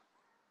called to.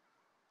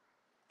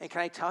 And can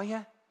I tell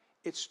you,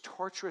 it's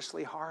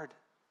torturously hard.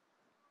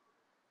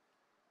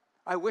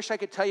 I wish I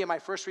could tell you my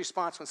first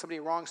response when somebody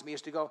wrongs me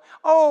is to go,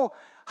 oh,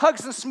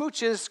 hugs and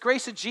smooches,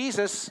 grace of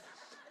Jesus,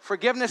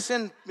 forgiveness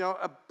and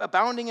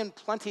abounding and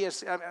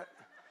plenteous.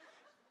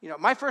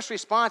 My first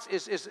response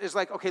is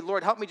like, okay,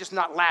 Lord, help me just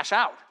not lash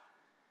out.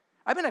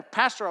 I've been a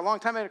pastor a long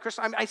time. I've been a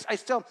Christian.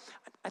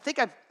 I think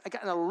I've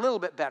gotten a little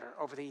bit better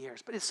over the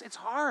years, but it's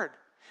hard.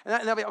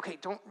 And they'll be, okay,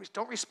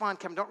 don't respond,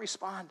 Kevin, don't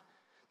respond.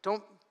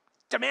 Don't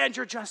demand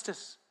your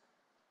justice.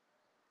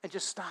 And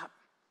just stop.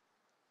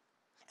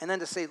 And then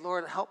to say,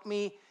 Lord, help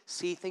me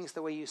see things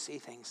the way you see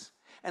things.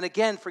 And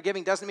again,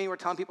 forgiving doesn't mean we're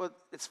telling people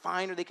it's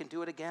fine or they can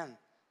do it again.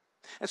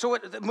 And so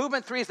the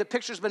movement 3 is the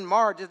picture's been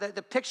marred.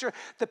 The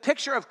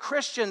picture of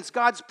Christians,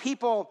 God's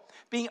people,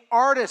 being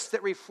artists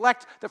that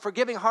reflect the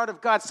forgiving heart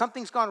of God.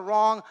 Something's gone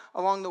wrong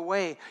along the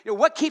way.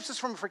 What keeps us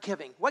from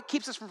forgiving? What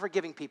keeps us from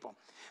forgiving people?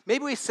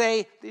 Maybe we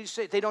say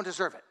they don't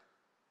deserve it.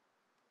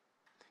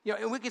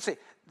 And we could say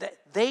that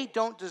they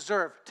don't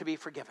deserve to be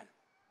forgiven.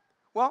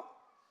 Well,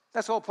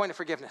 that's the whole point of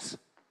forgiveness.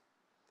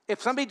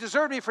 If somebody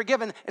deserved to be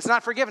forgiven, it's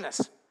not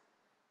forgiveness.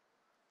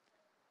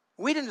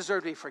 We didn't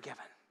deserve to be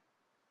forgiven.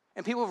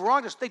 And people who've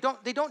wronged us, they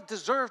don't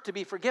deserve to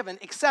be forgiven,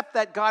 except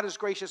that God is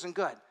gracious and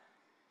good.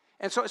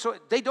 And so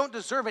they don't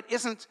deserve it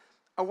isn't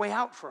a way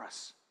out for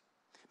us.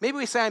 Maybe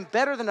we say I'm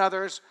better than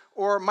others,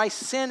 or my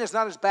sin is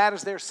not as bad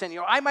as their sin.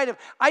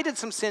 I did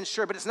some sins,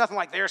 sure, but it's nothing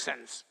like their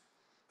sins.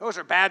 Those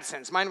are bad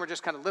sins. Mine were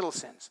just kind of little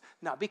sins.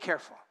 No, be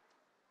careful.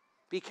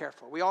 Be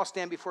careful. We all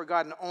stand before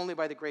God and only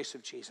by the grace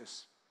of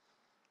Jesus.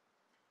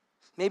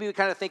 Maybe we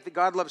kind of think that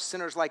God loves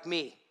sinners like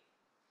me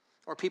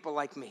or people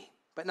like me,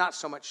 but not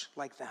so much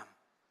like them.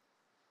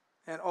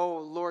 And oh,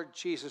 Lord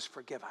Jesus,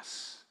 forgive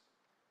us.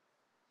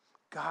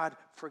 God,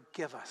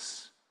 forgive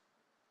us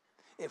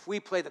if we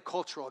play the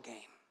cultural game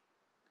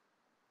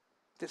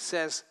that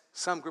says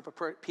some group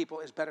of people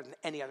is better than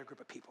any other group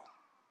of people.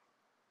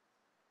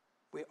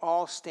 We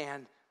all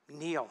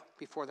kneel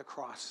before the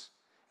cross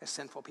as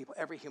sinful people,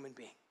 every human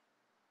being.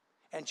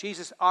 And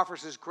Jesus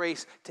offers his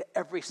grace to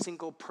every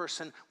single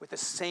person with the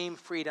same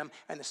freedom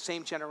and the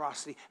same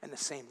generosity and the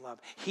same love.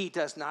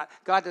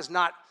 God does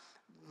not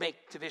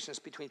make divisions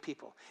between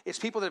people. It's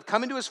people that have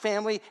come into his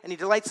family and he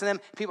delights in them.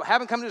 People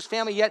haven't come to his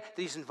family yet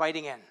that he's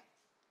inviting in.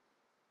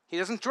 He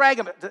doesn't drag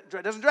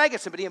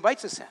us in, but he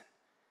invites us in.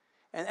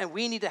 And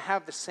we need to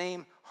have the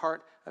same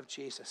heart of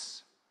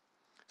Jesus.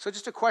 So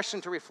just a question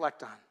to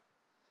reflect on.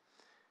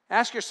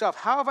 Ask yourself,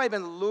 how have I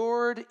been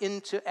lured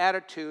into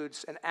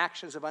attitudes and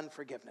actions of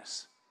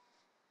unforgiveness?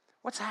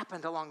 What's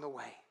happened along the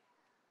way?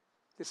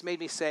 This made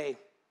me say,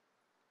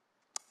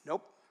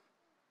 nope,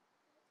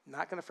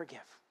 not going to forgive.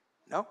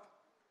 Nope,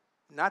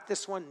 not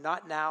this one,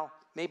 not now,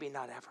 maybe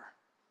not ever.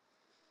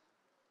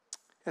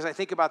 As I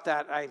think about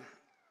that, I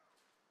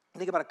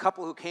think about a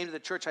couple who came to the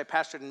church I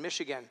pastored in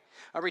Michigan,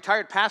 a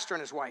retired pastor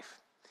and his wife.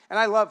 And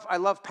I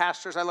love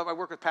pastors. I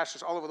work with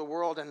pastors all over the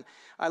world, and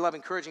I love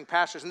encouraging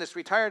pastors. And this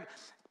retired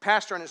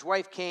pastor and his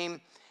wife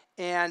came,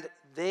 and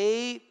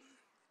the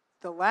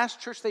last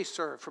church they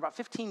served for about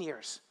 15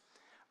 years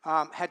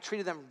had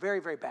treated them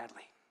very, very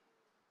badly.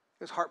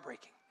 It was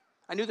heartbreaking.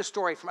 I knew the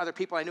story from other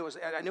people. I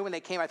knew when they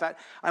came, I thought,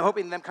 I'm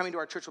hoping them coming to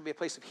our church will be a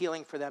place of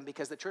healing for them,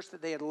 because the church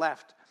that they had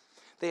left,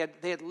 they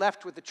had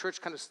left with the church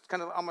kind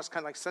of almost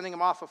like sending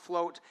them off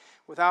afloat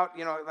without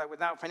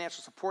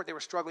financial support. They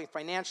were struggling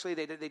financially.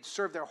 They'd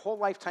served their whole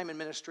lifetime in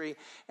ministry,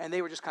 and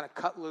they were just kind of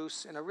cut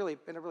loose in a really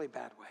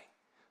bad way.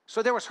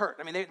 So there was hurt.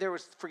 I mean, there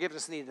was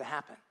forgiveness that needed to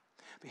happen.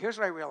 But here's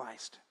what I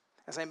realized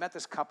as I met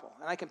this couple,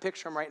 and I can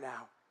picture them right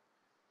now.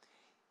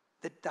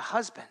 That the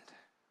husband,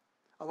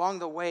 along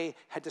the way,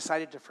 had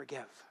decided to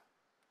forgive.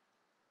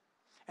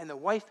 And the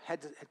wife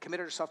had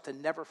committed herself to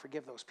never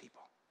forgive those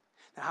people.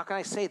 Now, how can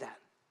I say that?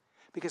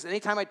 Because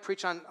anytime I'd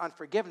preach on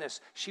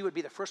forgiveness, she would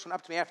be the first one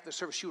up to me after the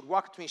service. She would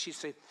walk up to me and she'd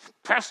say,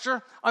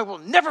 Pastor, I will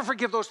never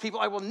forgive those people.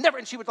 I will never.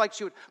 And she would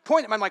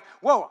point at me. I'm like,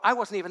 whoa, I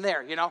wasn't even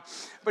there,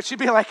 But she'd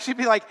be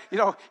like,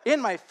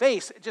 in my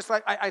face, just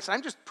like I said,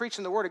 I'm just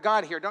preaching the word of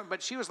God here.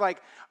 But she was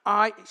like,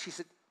 but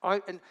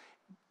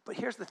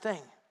here's the thing.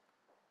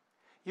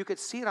 You could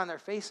see it on their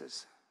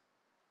faces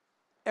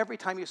every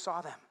time you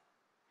saw them.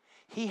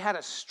 He had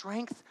a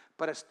strength,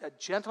 but a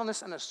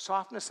gentleness and a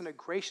softness and a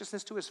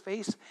graciousness to his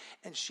face.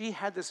 And she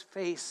had this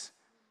face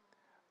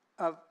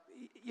of,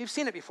 you've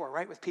seen it before,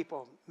 right, with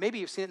people. Maybe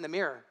you've seen it in the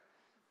mirror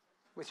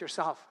with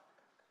yourself,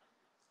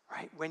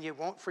 right? When you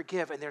won't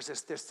forgive, and there's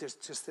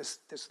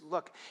this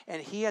look.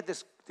 And he had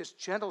this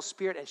gentle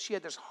spirit, and she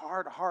had this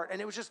hard heart.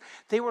 And it was just,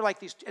 they were like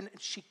these, and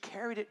she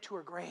carried it to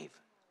her grave.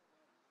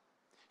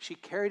 She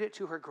carried it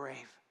to her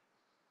grave.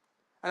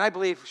 And I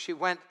believe she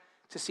went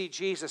to see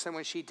Jesus, and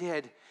when she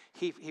did,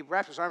 he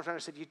wrapped his arms around her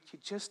and said, you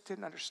just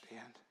didn't understand.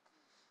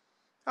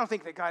 I don't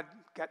think that God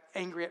got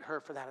angry at her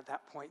for that at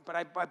that point, but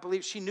I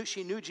believe she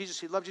knew Jesus,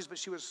 she loved Jesus, but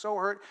she was so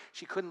hurt,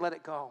 she couldn't let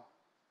it go.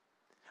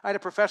 I had a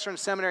professor in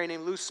seminary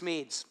named Lou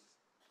Smeads,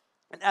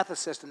 an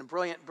ethicist and a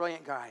brilliant,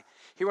 brilliant guy.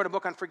 He wrote a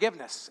book on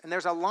forgiveness. And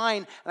there's a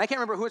line, and I can't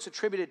remember who it's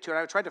attributed to. And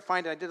I tried to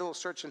find it. I did a little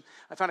search, and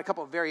I found a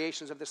couple of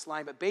variations of this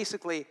line. But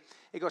basically,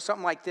 it goes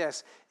something like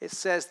this. It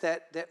says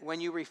that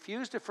when you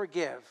refuse to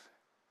forgive,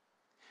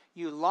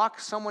 you lock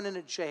someone in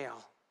a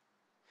jail,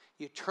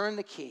 you turn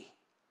the key,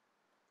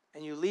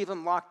 and you leave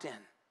them locked in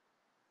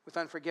with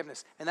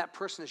unforgiveness. And that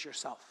person is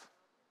yourself.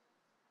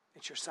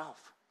 It's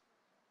yourself.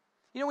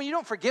 You know, when you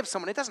don't forgive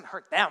someone, it doesn't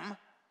hurt them.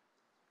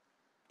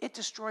 It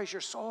destroys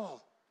your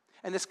soul.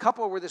 And this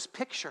couple were this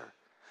picture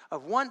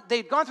of one,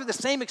 they'd gone through the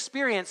same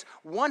experience.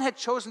 One had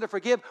chosen to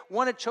forgive,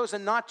 one had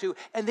chosen not to,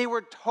 and they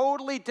were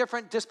totally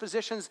different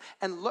dispositions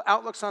and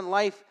outlooks on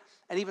life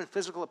and even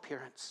physical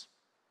appearance.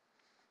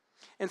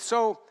 And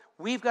so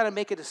we've got to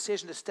make a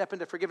decision to step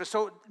into forgiveness.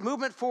 So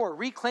movement 4,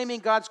 reclaiming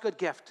God's good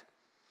gift.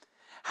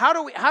 How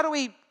do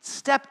we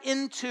step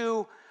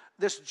into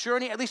this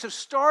journey, at least of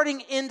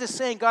starting into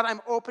saying, God, I'm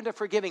open to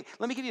forgiving?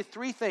 Let me give you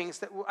 3 things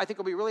that I think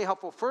will be really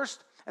helpful.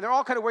 First, and they're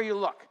all kind of where you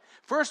look.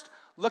 First,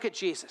 look at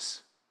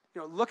Jesus.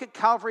 You know, look at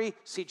Calvary,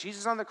 see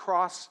Jesus on the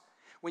cross.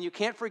 When you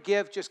can't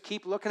forgive, just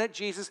keep looking at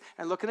Jesus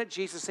and looking at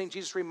Jesus, saying,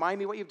 Jesus, remind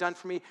me what you've done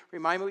for me.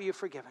 Remind me what you've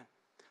forgiven.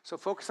 So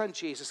focus on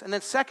Jesus. And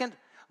then second,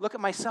 look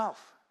at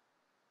myself.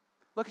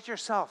 Look at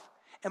yourself.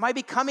 Am I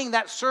becoming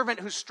that servant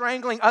who's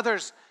strangling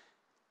others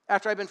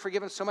after I've been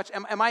forgiven so much?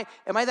 Am I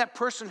that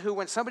person who,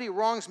 when somebody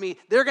wrongs me,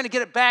 they're going to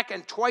get it back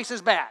and twice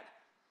as bad?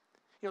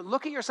 You know,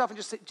 look at yourself and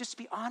just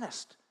be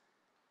honest.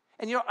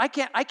 And you know, I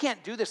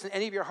can't do this in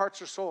any of your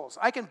hearts or souls.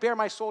 I can bare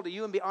my soul to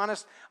you and be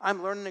honest.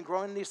 I'm learning and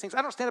growing in these things.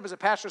 I don't stand up as a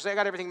pastor and say I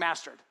got everything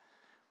mastered,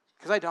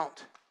 because I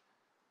don't.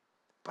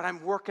 But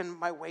I'm working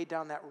my way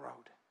down that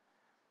road.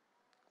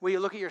 Will you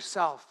look at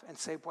yourself and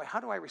say, boy, how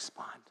do I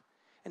respond?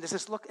 And does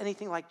this look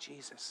anything like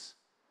Jesus?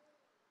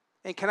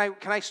 And can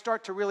I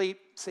start to really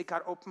say,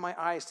 God, open my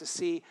eyes to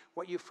see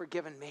what you've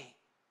forgiven me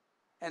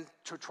and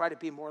to try to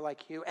be more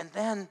like you? And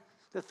then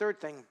the third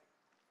thing,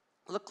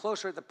 look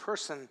closer at the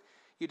person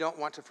you don't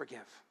want to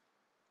forgive.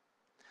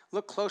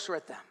 Look closer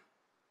at them,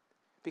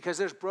 because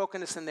there's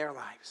brokenness in their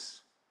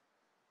lives.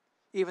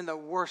 Even the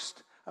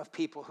worst of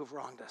people who've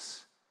wronged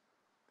us.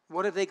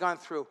 What have they gone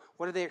through?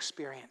 What have they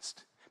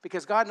experienced?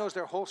 Because God knows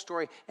their whole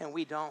story and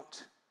we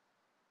don't.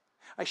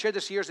 I shared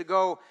this years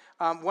ago.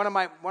 One of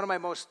my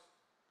most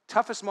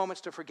toughest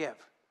moments to forgive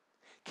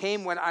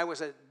came when I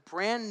was a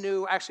brand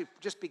new, actually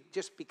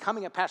just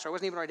becoming a pastor. I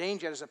wasn't even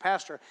ordained yet as a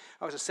pastor.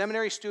 I was a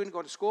seminary student,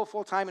 going to school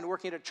full-time and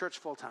working at a church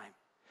full-time.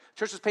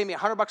 Church was paying me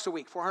 $100 a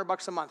week,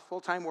 $400 a month,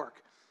 full-time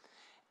work.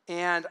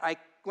 And I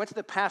went to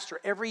the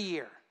pastor every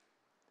year,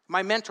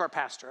 my mentor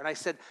pastor, and I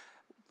said,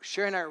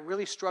 Sherry and I are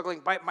really struggling.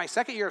 By my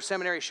second year of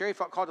seminary, Sherry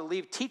felt called to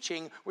leave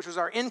teaching, which was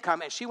our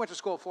income, and she went to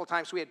school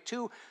full-time, so we had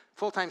 2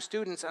 full-time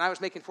students, and I was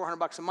making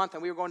 $400 a month,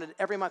 and we were going to,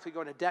 every month we'd go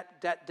into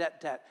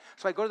debt.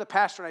 So I'd go to the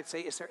pastor, and I'd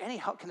say, is there any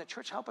help? Can the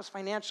church help us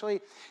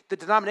financially? The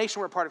denomination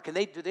we're a part of,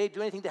 do they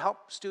do anything to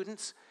help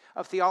students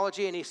of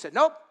theology? And he said,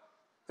 nope,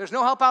 there's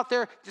no help out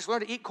there. Just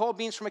learn to eat cold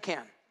beans from a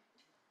can.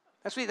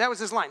 That was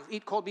his line,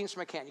 eat cold beans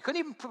from a can. You couldn't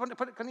even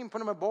put them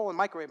in a bowl and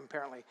microwave them,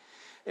 apparently.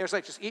 It was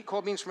like, just eat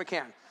cold beans from a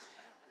can.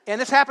 And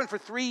this happened for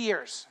 3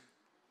 years.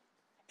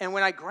 And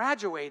when I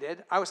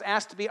graduated, I was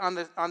asked to be on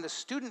the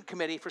student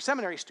committee for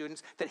seminary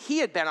students that he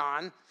had been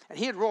on, and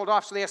he had rolled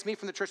off, so they asked me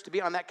from the church to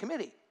be on that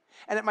committee.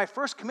 And at my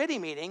first committee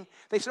meeting,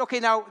 they said,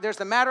 okay, now there's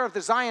the matter of the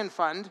Zion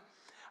Fund,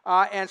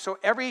 and so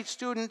every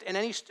student in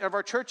any of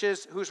our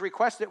churches who's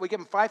requested it, we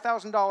give them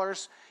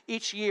 $5,000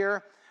 each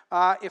year.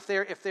 If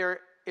they're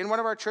in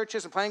one of our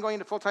churches and planning on going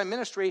into full-time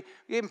ministry,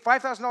 we gave them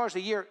 $5,000 a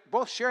year.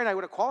 Both Sherry and I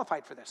would have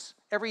qualified for this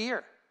every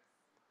year.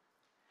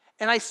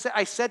 And I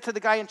said to the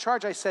guy in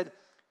charge, I said,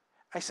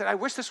 I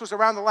wish this was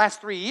around the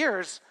last 3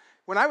 years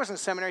when I was in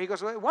seminary. He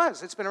goes, well, it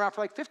was. It's been around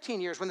for like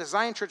 15 years. When the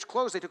Zion Church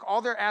closed, they took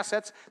all their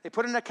assets, they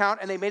put it in an account,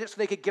 and they made it so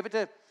they could give it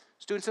to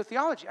students of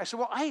theology. I said,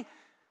 well, I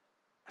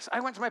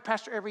went to my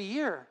pastor every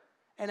year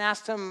and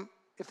asked him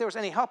if there was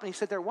any help, and he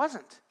said there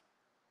wasn't.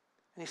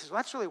 And he says, well,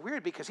 that's really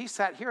weird, because he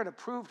sat here and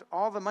approved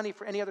all the money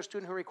for any other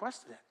student who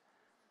requested it.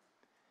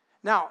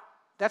 Now,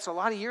 that's a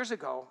lot of years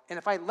ago, and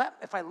if I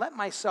let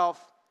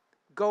myself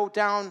go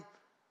down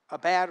a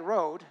bad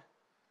road,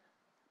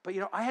 but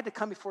I had to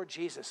come before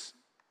Jesus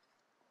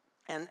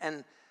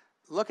and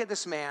look at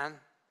this man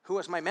who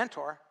was my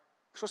mentor,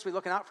 supposed to be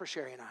looking out for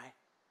Sherry and I.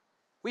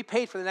 We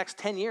paid for the next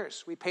 10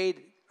 years. We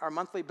paid our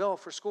monthly bill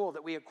for school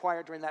that we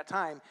acquired during that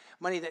time,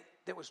 money that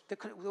would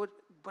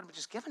have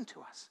just given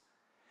to us.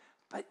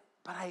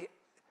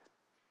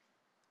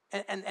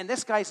 And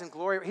this guy's in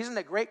glory. He's in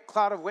the great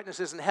cloud of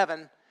witnesses in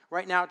heaven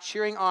right now,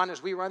 cheering on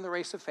as we run the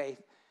race of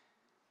faith.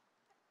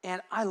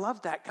 And I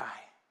loved that guy.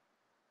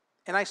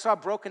 And I saw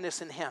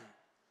brokenness in him.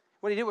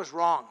 What he did was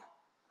wrong.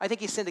 I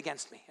think he sinned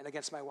against me and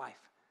against my wife.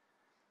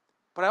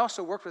 But I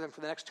also worked with him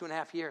for the next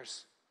 2.5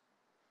 years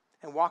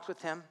and walked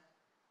with him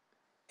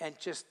and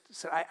just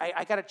said,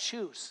 I got to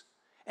choose.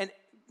 And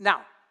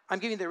now, I'm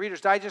giving you the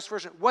Reader's Digest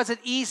version. Was it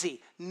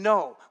easy?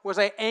 No. Was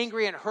I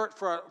angry and hurt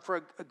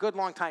for a good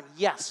long time?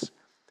 Yes.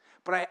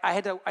 But I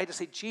had to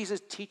say,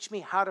 Jesus, teach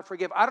me how to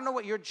forgive. I don't know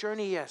what your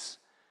journey is.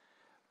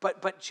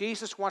 But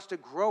Jesus wants to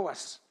grow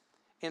us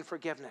in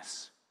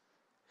forgiveness.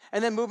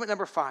 And then movement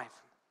number 5,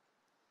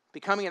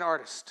 becoming an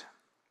artist.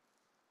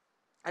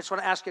 I just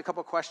want to ask you a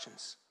couple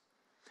questions.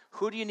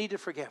 Who do you need to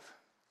forgive?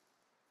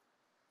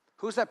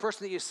 Who's that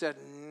person that you said,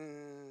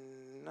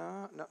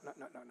 no.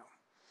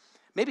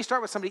 Maybe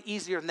start with somebody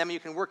easier than them and you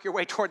can work your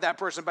way toward that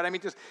person. But I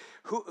mean, just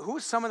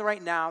who's someone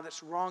right now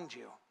that's wronged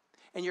you?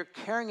 And you're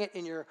carrying it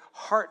in your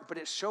heart, but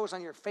it shows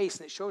on your face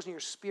and it shows in your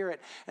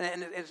spirit.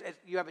 And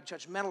you have a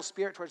judgmental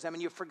spirit towards them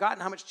and you've forgotten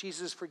how much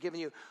Jesus has forgiven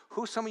you.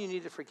 Who's someone you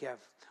need to forgive?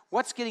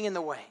 What's getting in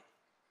the way?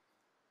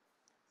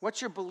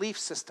 What's your belief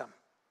system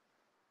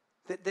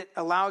that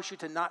allows you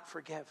to not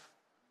forgive?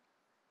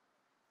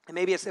 And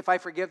maybe it's if I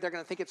forgive, they're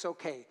going to think it's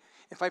okay.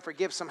 If I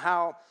forgive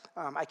somehow,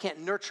 I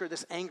can't nurture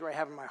this anger I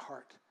have in my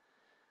heart.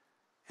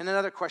 And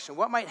another question,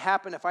 what might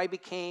happen if I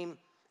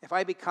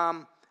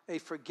become a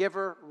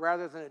forgiver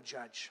rather than a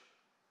judge?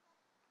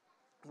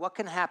 What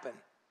can happen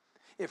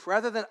if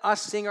rather than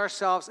us seeing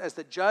ourselves as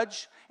the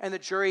judge and the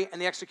jury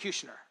and the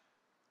executioner,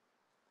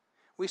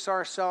 we saw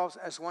ourselves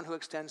as one who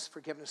extends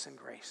forgiveness and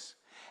grace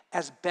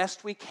as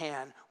best we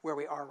can where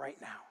we are right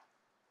now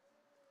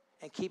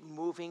and keep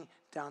moving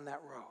down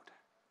that road?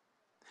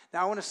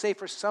 Now I want to say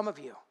for some of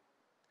you,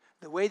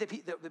 the way that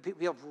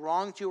people have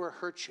wronged you or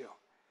hurt you,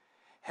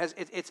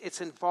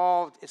 it's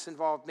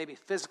involved maybe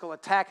physical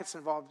attack, it's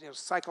involved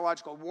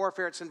psychological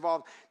warfare, it's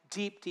involved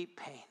deep, deep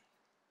pain.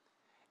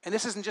 And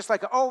this isn't just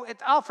like,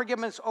 I'll forgive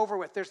them, it's over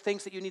with. There's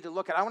things that you need to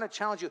look at. I want to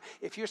challenge you,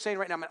 if you're saying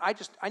right now, man,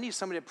 I need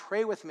somebody to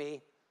pray with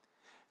me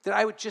that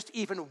I would just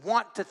even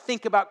want to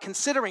think about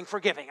considering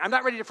forgiving. I'm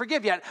not ready to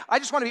forgive yet. I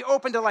just want to be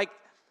open to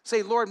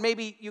say, Lord,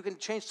 maybe you can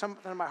change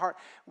something in my heart.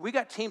 We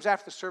got teams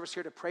after the service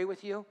here to pray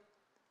with you.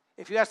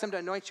 If you ask them to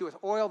anoint you with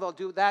oil, they'll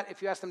do that.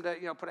 If you ask them to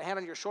put a hand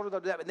on your shoulder,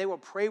 they'll do that. And they will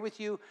pray with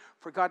you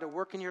for God to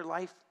work in your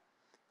life.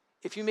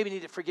 If you maybe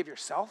need to forgive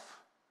yourself,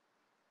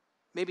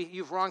 maybe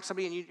you've wronged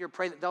somebody and you're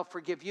praying that they'll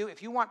forgive you.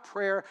 If you want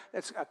prayer,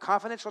 that's a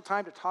confidential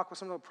time to talk with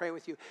someone who will pray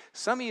with you.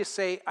 Some of you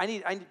say, I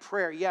need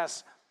prayer.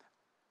 Yes,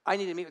 I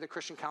need to meet with a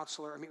Christian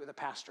counselor or meet with a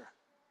pastor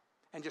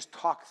and just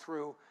talk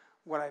through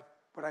what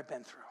I've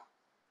been through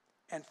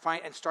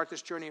and start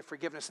this journey of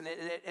forgiveness.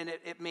 And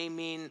it may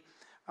mean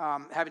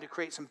having to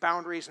create some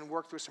boundaries and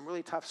work through some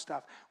really tough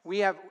stuff. We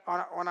have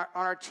on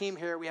our team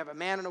here, we have a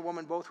man and a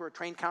woman, both who are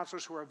trained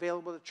counselors who are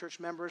available to church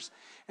members,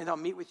 and they'll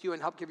meet with you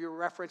and help give you a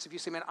reference. If you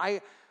say, man,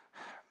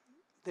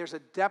 there's a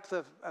depth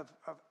of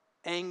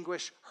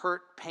anguish,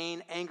 hurt,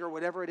 pain, anger,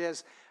 whatever it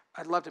is,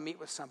 I'd love to meet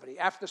with somebody.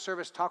 After the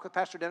service, talk with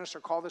Pastor Dennis or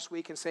call this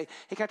week and say,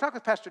 hey, can I talk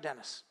with Pastor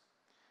Dennis?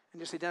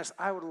 And just say, Dennis,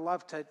 I would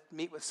love to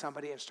meet with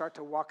somebody and start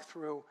to walk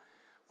through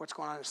what's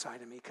going on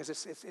inside of me, because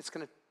it's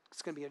going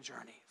to be a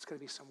journey. It's going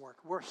to be some work.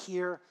 We're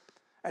here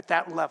at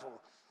that level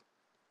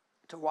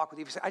to walk with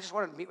you. If you say, I just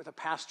wanted to meet with a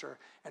pastor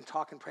and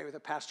talk and pray with a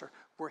pastor,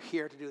 we're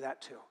here to do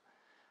that too.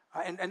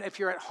 And if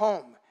you're at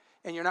home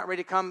and you're not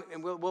ready to come,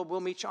 and we'll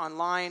meet you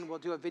online. We'll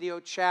do a video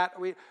chat.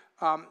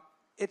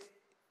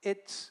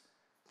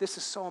 This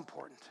is so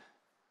important.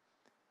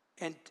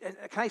 And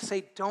can I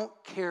say, don't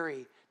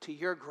carry to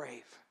your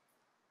grave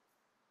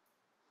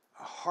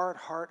a hard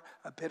heart,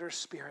 a bitter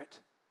spirit,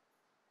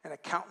 and a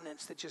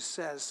countenance that just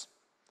says,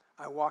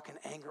 I walk in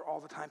anger all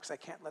the time because I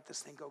can't let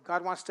this thing go.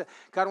 God wants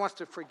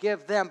to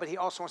forgive them, but he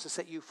also wants to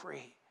set you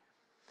free.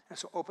 And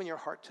so open your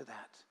heart to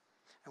that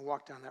and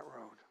walk down that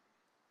road.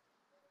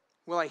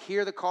 Will I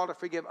hear the call to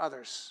forgive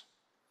others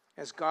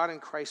as God in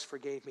Christ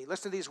forgave me?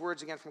 Listen to these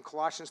words again from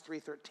Colossians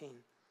 3:13.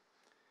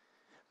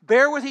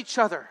 Bear with each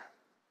other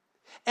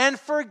and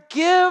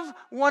forgive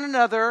one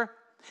another.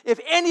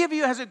 If any of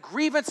you has a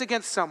grievance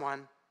against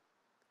someone,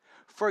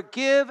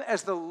 forgive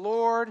as the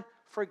Lord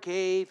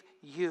forgave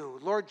you.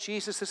 Lord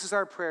Jesus, this is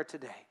our prayer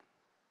today.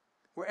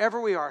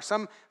 Wherever we are,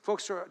 some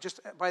folks are just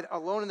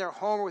alone in their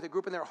home or with a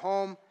group in their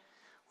home.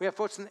 We have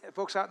folks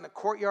out in the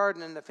courtyard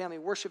and in the family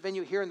worship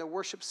venue here in the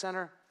worship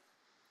center.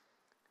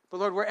 But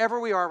Lord, wherever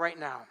we are right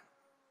now,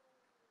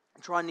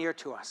 draw near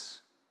to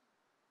us.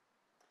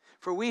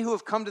 For we who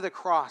have come to the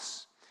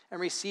cross and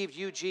received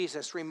you,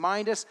 Jesus,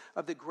 remind us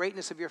of the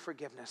greatness of your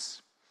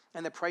forgiveness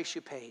and the price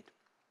you paid.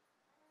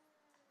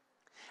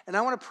 And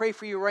I want to pray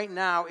for you right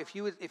now, if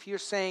you're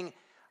saying,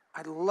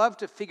 I'd love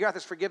to figure out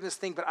this forgiveness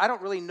thing, but I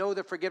don't really know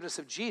the forgiveness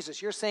of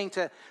Jesus. You're saying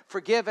to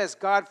forgive as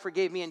God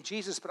forgave me in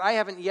Jesus, but I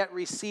haven't yet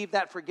received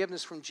that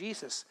forgiveness from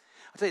Jesus.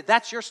 I'll tell you,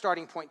 that's your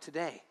starting point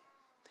today.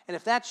 And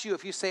if that's you,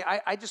 if you say,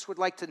 I just would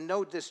like to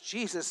know this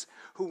Jesus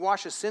who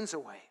washes sins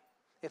away.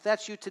 If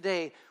that's you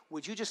today,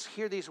 would you just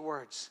hear these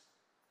words?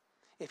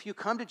 If you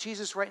come to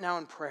Jesus right now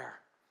in prayer,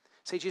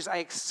 say, Jesus, I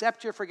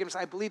accept your forgiveness.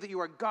 I believe that you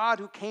are God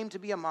who came to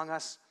be among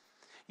us.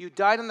 You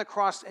died on the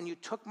cross and you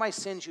took my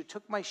sins, you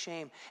took my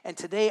shame, and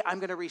today I'm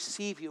going to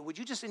receive you. Would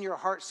you just in your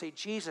heart say,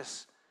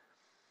 Jesus,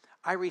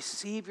 I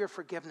receive your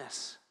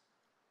forgiveness.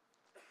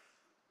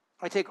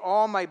 I take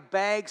all my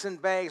bags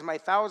and bags, my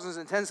thousands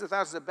and tens of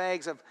thousands of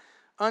bags of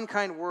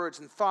unkind words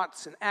and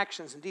thoughts and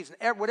actions and deeds,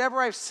 and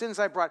whatever sins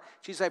I brought,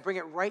 Jesus, I bring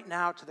it right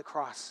now to the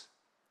cross.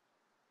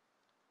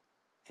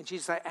 And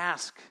Jesus, I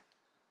ask,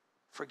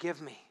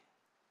 forgive me.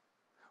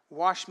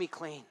 Wash me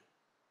clean.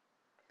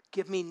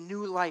 Give me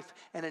new life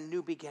and a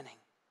new beginning.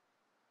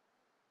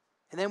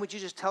 And then would you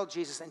just tell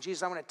Jesus, and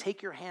Jesus, I want to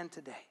take your hand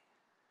today.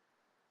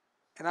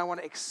 And I want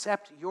to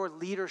accept your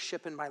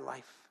leadership in my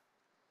life.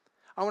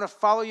 I want to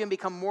follow you and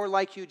become more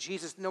like you,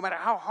 Jesus. No matter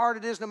how hard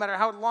it is, no matter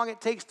how long it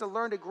takes to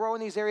learn to grow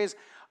in these areas,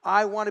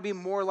 I want to be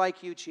more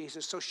like you,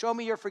 Jesus. So show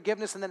me your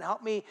forgiveness and then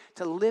help me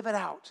to live it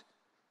out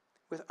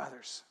with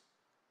others.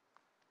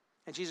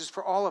 And Jesus,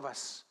 for all of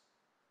us,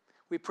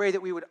 we pray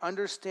that we would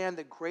understand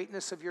the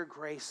greatness of your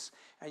grace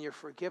and your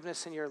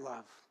forgiveness and your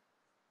love.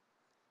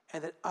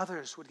 And that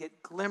others would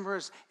get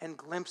glimmers and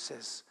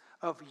glimpses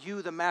of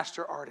you, the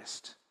master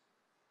artist,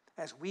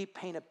 as we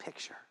paint a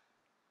picture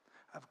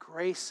of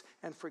grace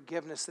and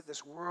forgiveness that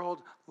this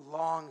world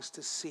longs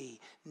to see,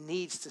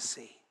 needs to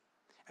see,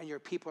 and your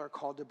people are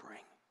called to bring.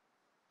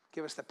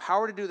 Give us the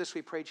power to do this,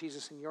 we pray,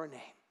 Jesus, in your name.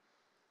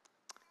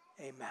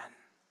 Amen.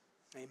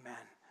 Amen.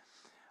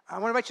 I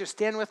want to invite you to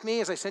stand with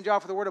me as I send you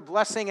off with a word of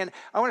blessing. And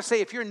I want to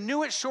say, if you're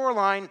new at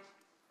Shoreline,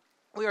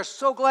 we are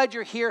so glad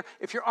you're here.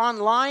 If you're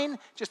online,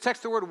 just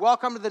text the word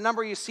welcome to the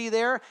number you see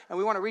there, and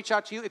we want to reach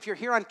out to you. If you're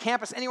here on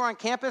campus, anywhere on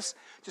campus,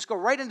 just go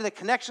right into the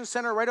Connection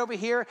Center right over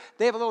here.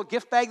 They have a little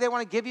gift bag they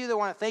want to give you. They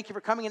want to thank you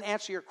for coming and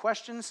answer your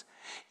questions.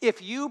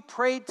 If you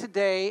prayed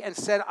today and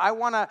said,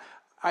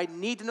 I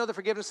need to know the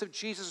forgiveness of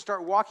Jesus and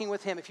start walking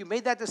with him. If you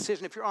made that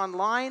decision, if you're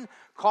online,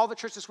 call the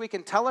church this week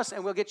and tell us,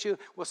 and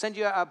we'll send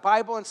you a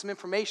Bible and some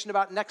information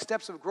about next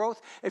steps of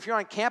growth. If you're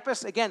on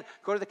campus, again,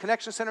 go to the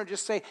Connection Center and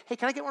just say, hey,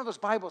 can I get one of those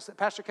Bibles?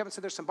 Pastor Kevin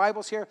said there's some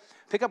Bibles here.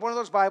 Pick up one of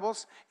those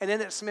Bibles, and then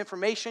there's some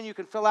information you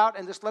can fill out,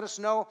 and just let us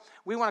know.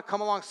 We want to come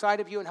alongside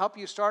of you and help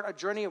you start a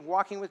journey of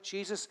walking with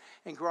Jesus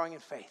and growing in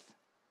faith.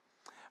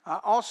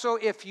 Also,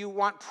 if you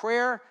want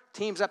prayer,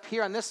 teams up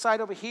here on this side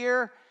over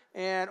here,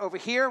 and over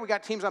here, we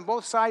got teams on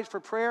both sides for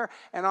prayer.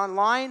 And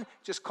online,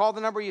 just call the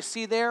number you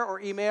see there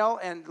or email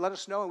and let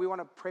us know, and we want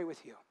to pray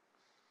with you.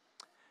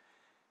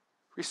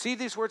 Receive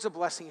these words of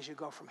blessing as you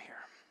go from here.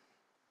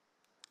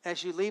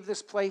 As you leave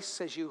this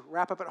place, as you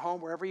wrap up at home,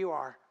 wherever you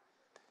are,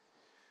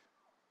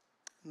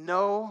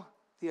 know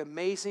the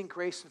amazing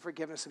grace and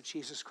forgiveness of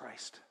Jesus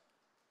Christ.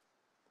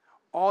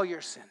 All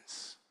your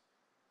sins,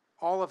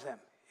 all of them,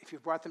 if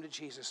you've brought them to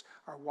Jesus,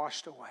 are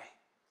washed away.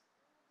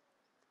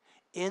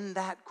 In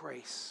that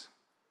grace,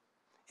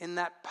 in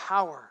that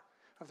power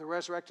of the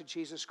resurrected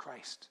Jesus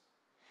Christ,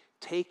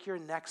 take your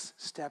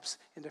next steps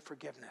into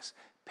forgiveness.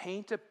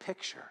 Paint a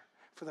picture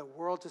for the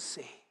world to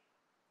see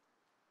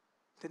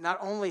that not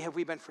only have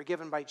we been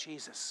forgiven by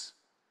Jesus,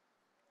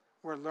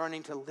 we're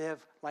learning to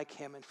live like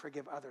him and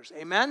forgive others.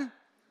 Amen?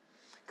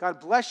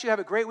 God bless you. Have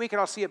a great week, and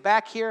I'll see you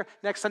back here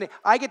next Sunday.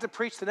 I get to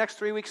preach the next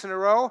 3 weeks in a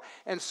row,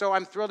 and so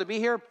I'm thrilled to be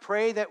here.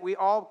 Pray that we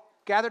all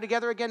gather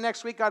together again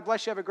next week. God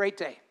bless you. Have a great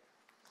day.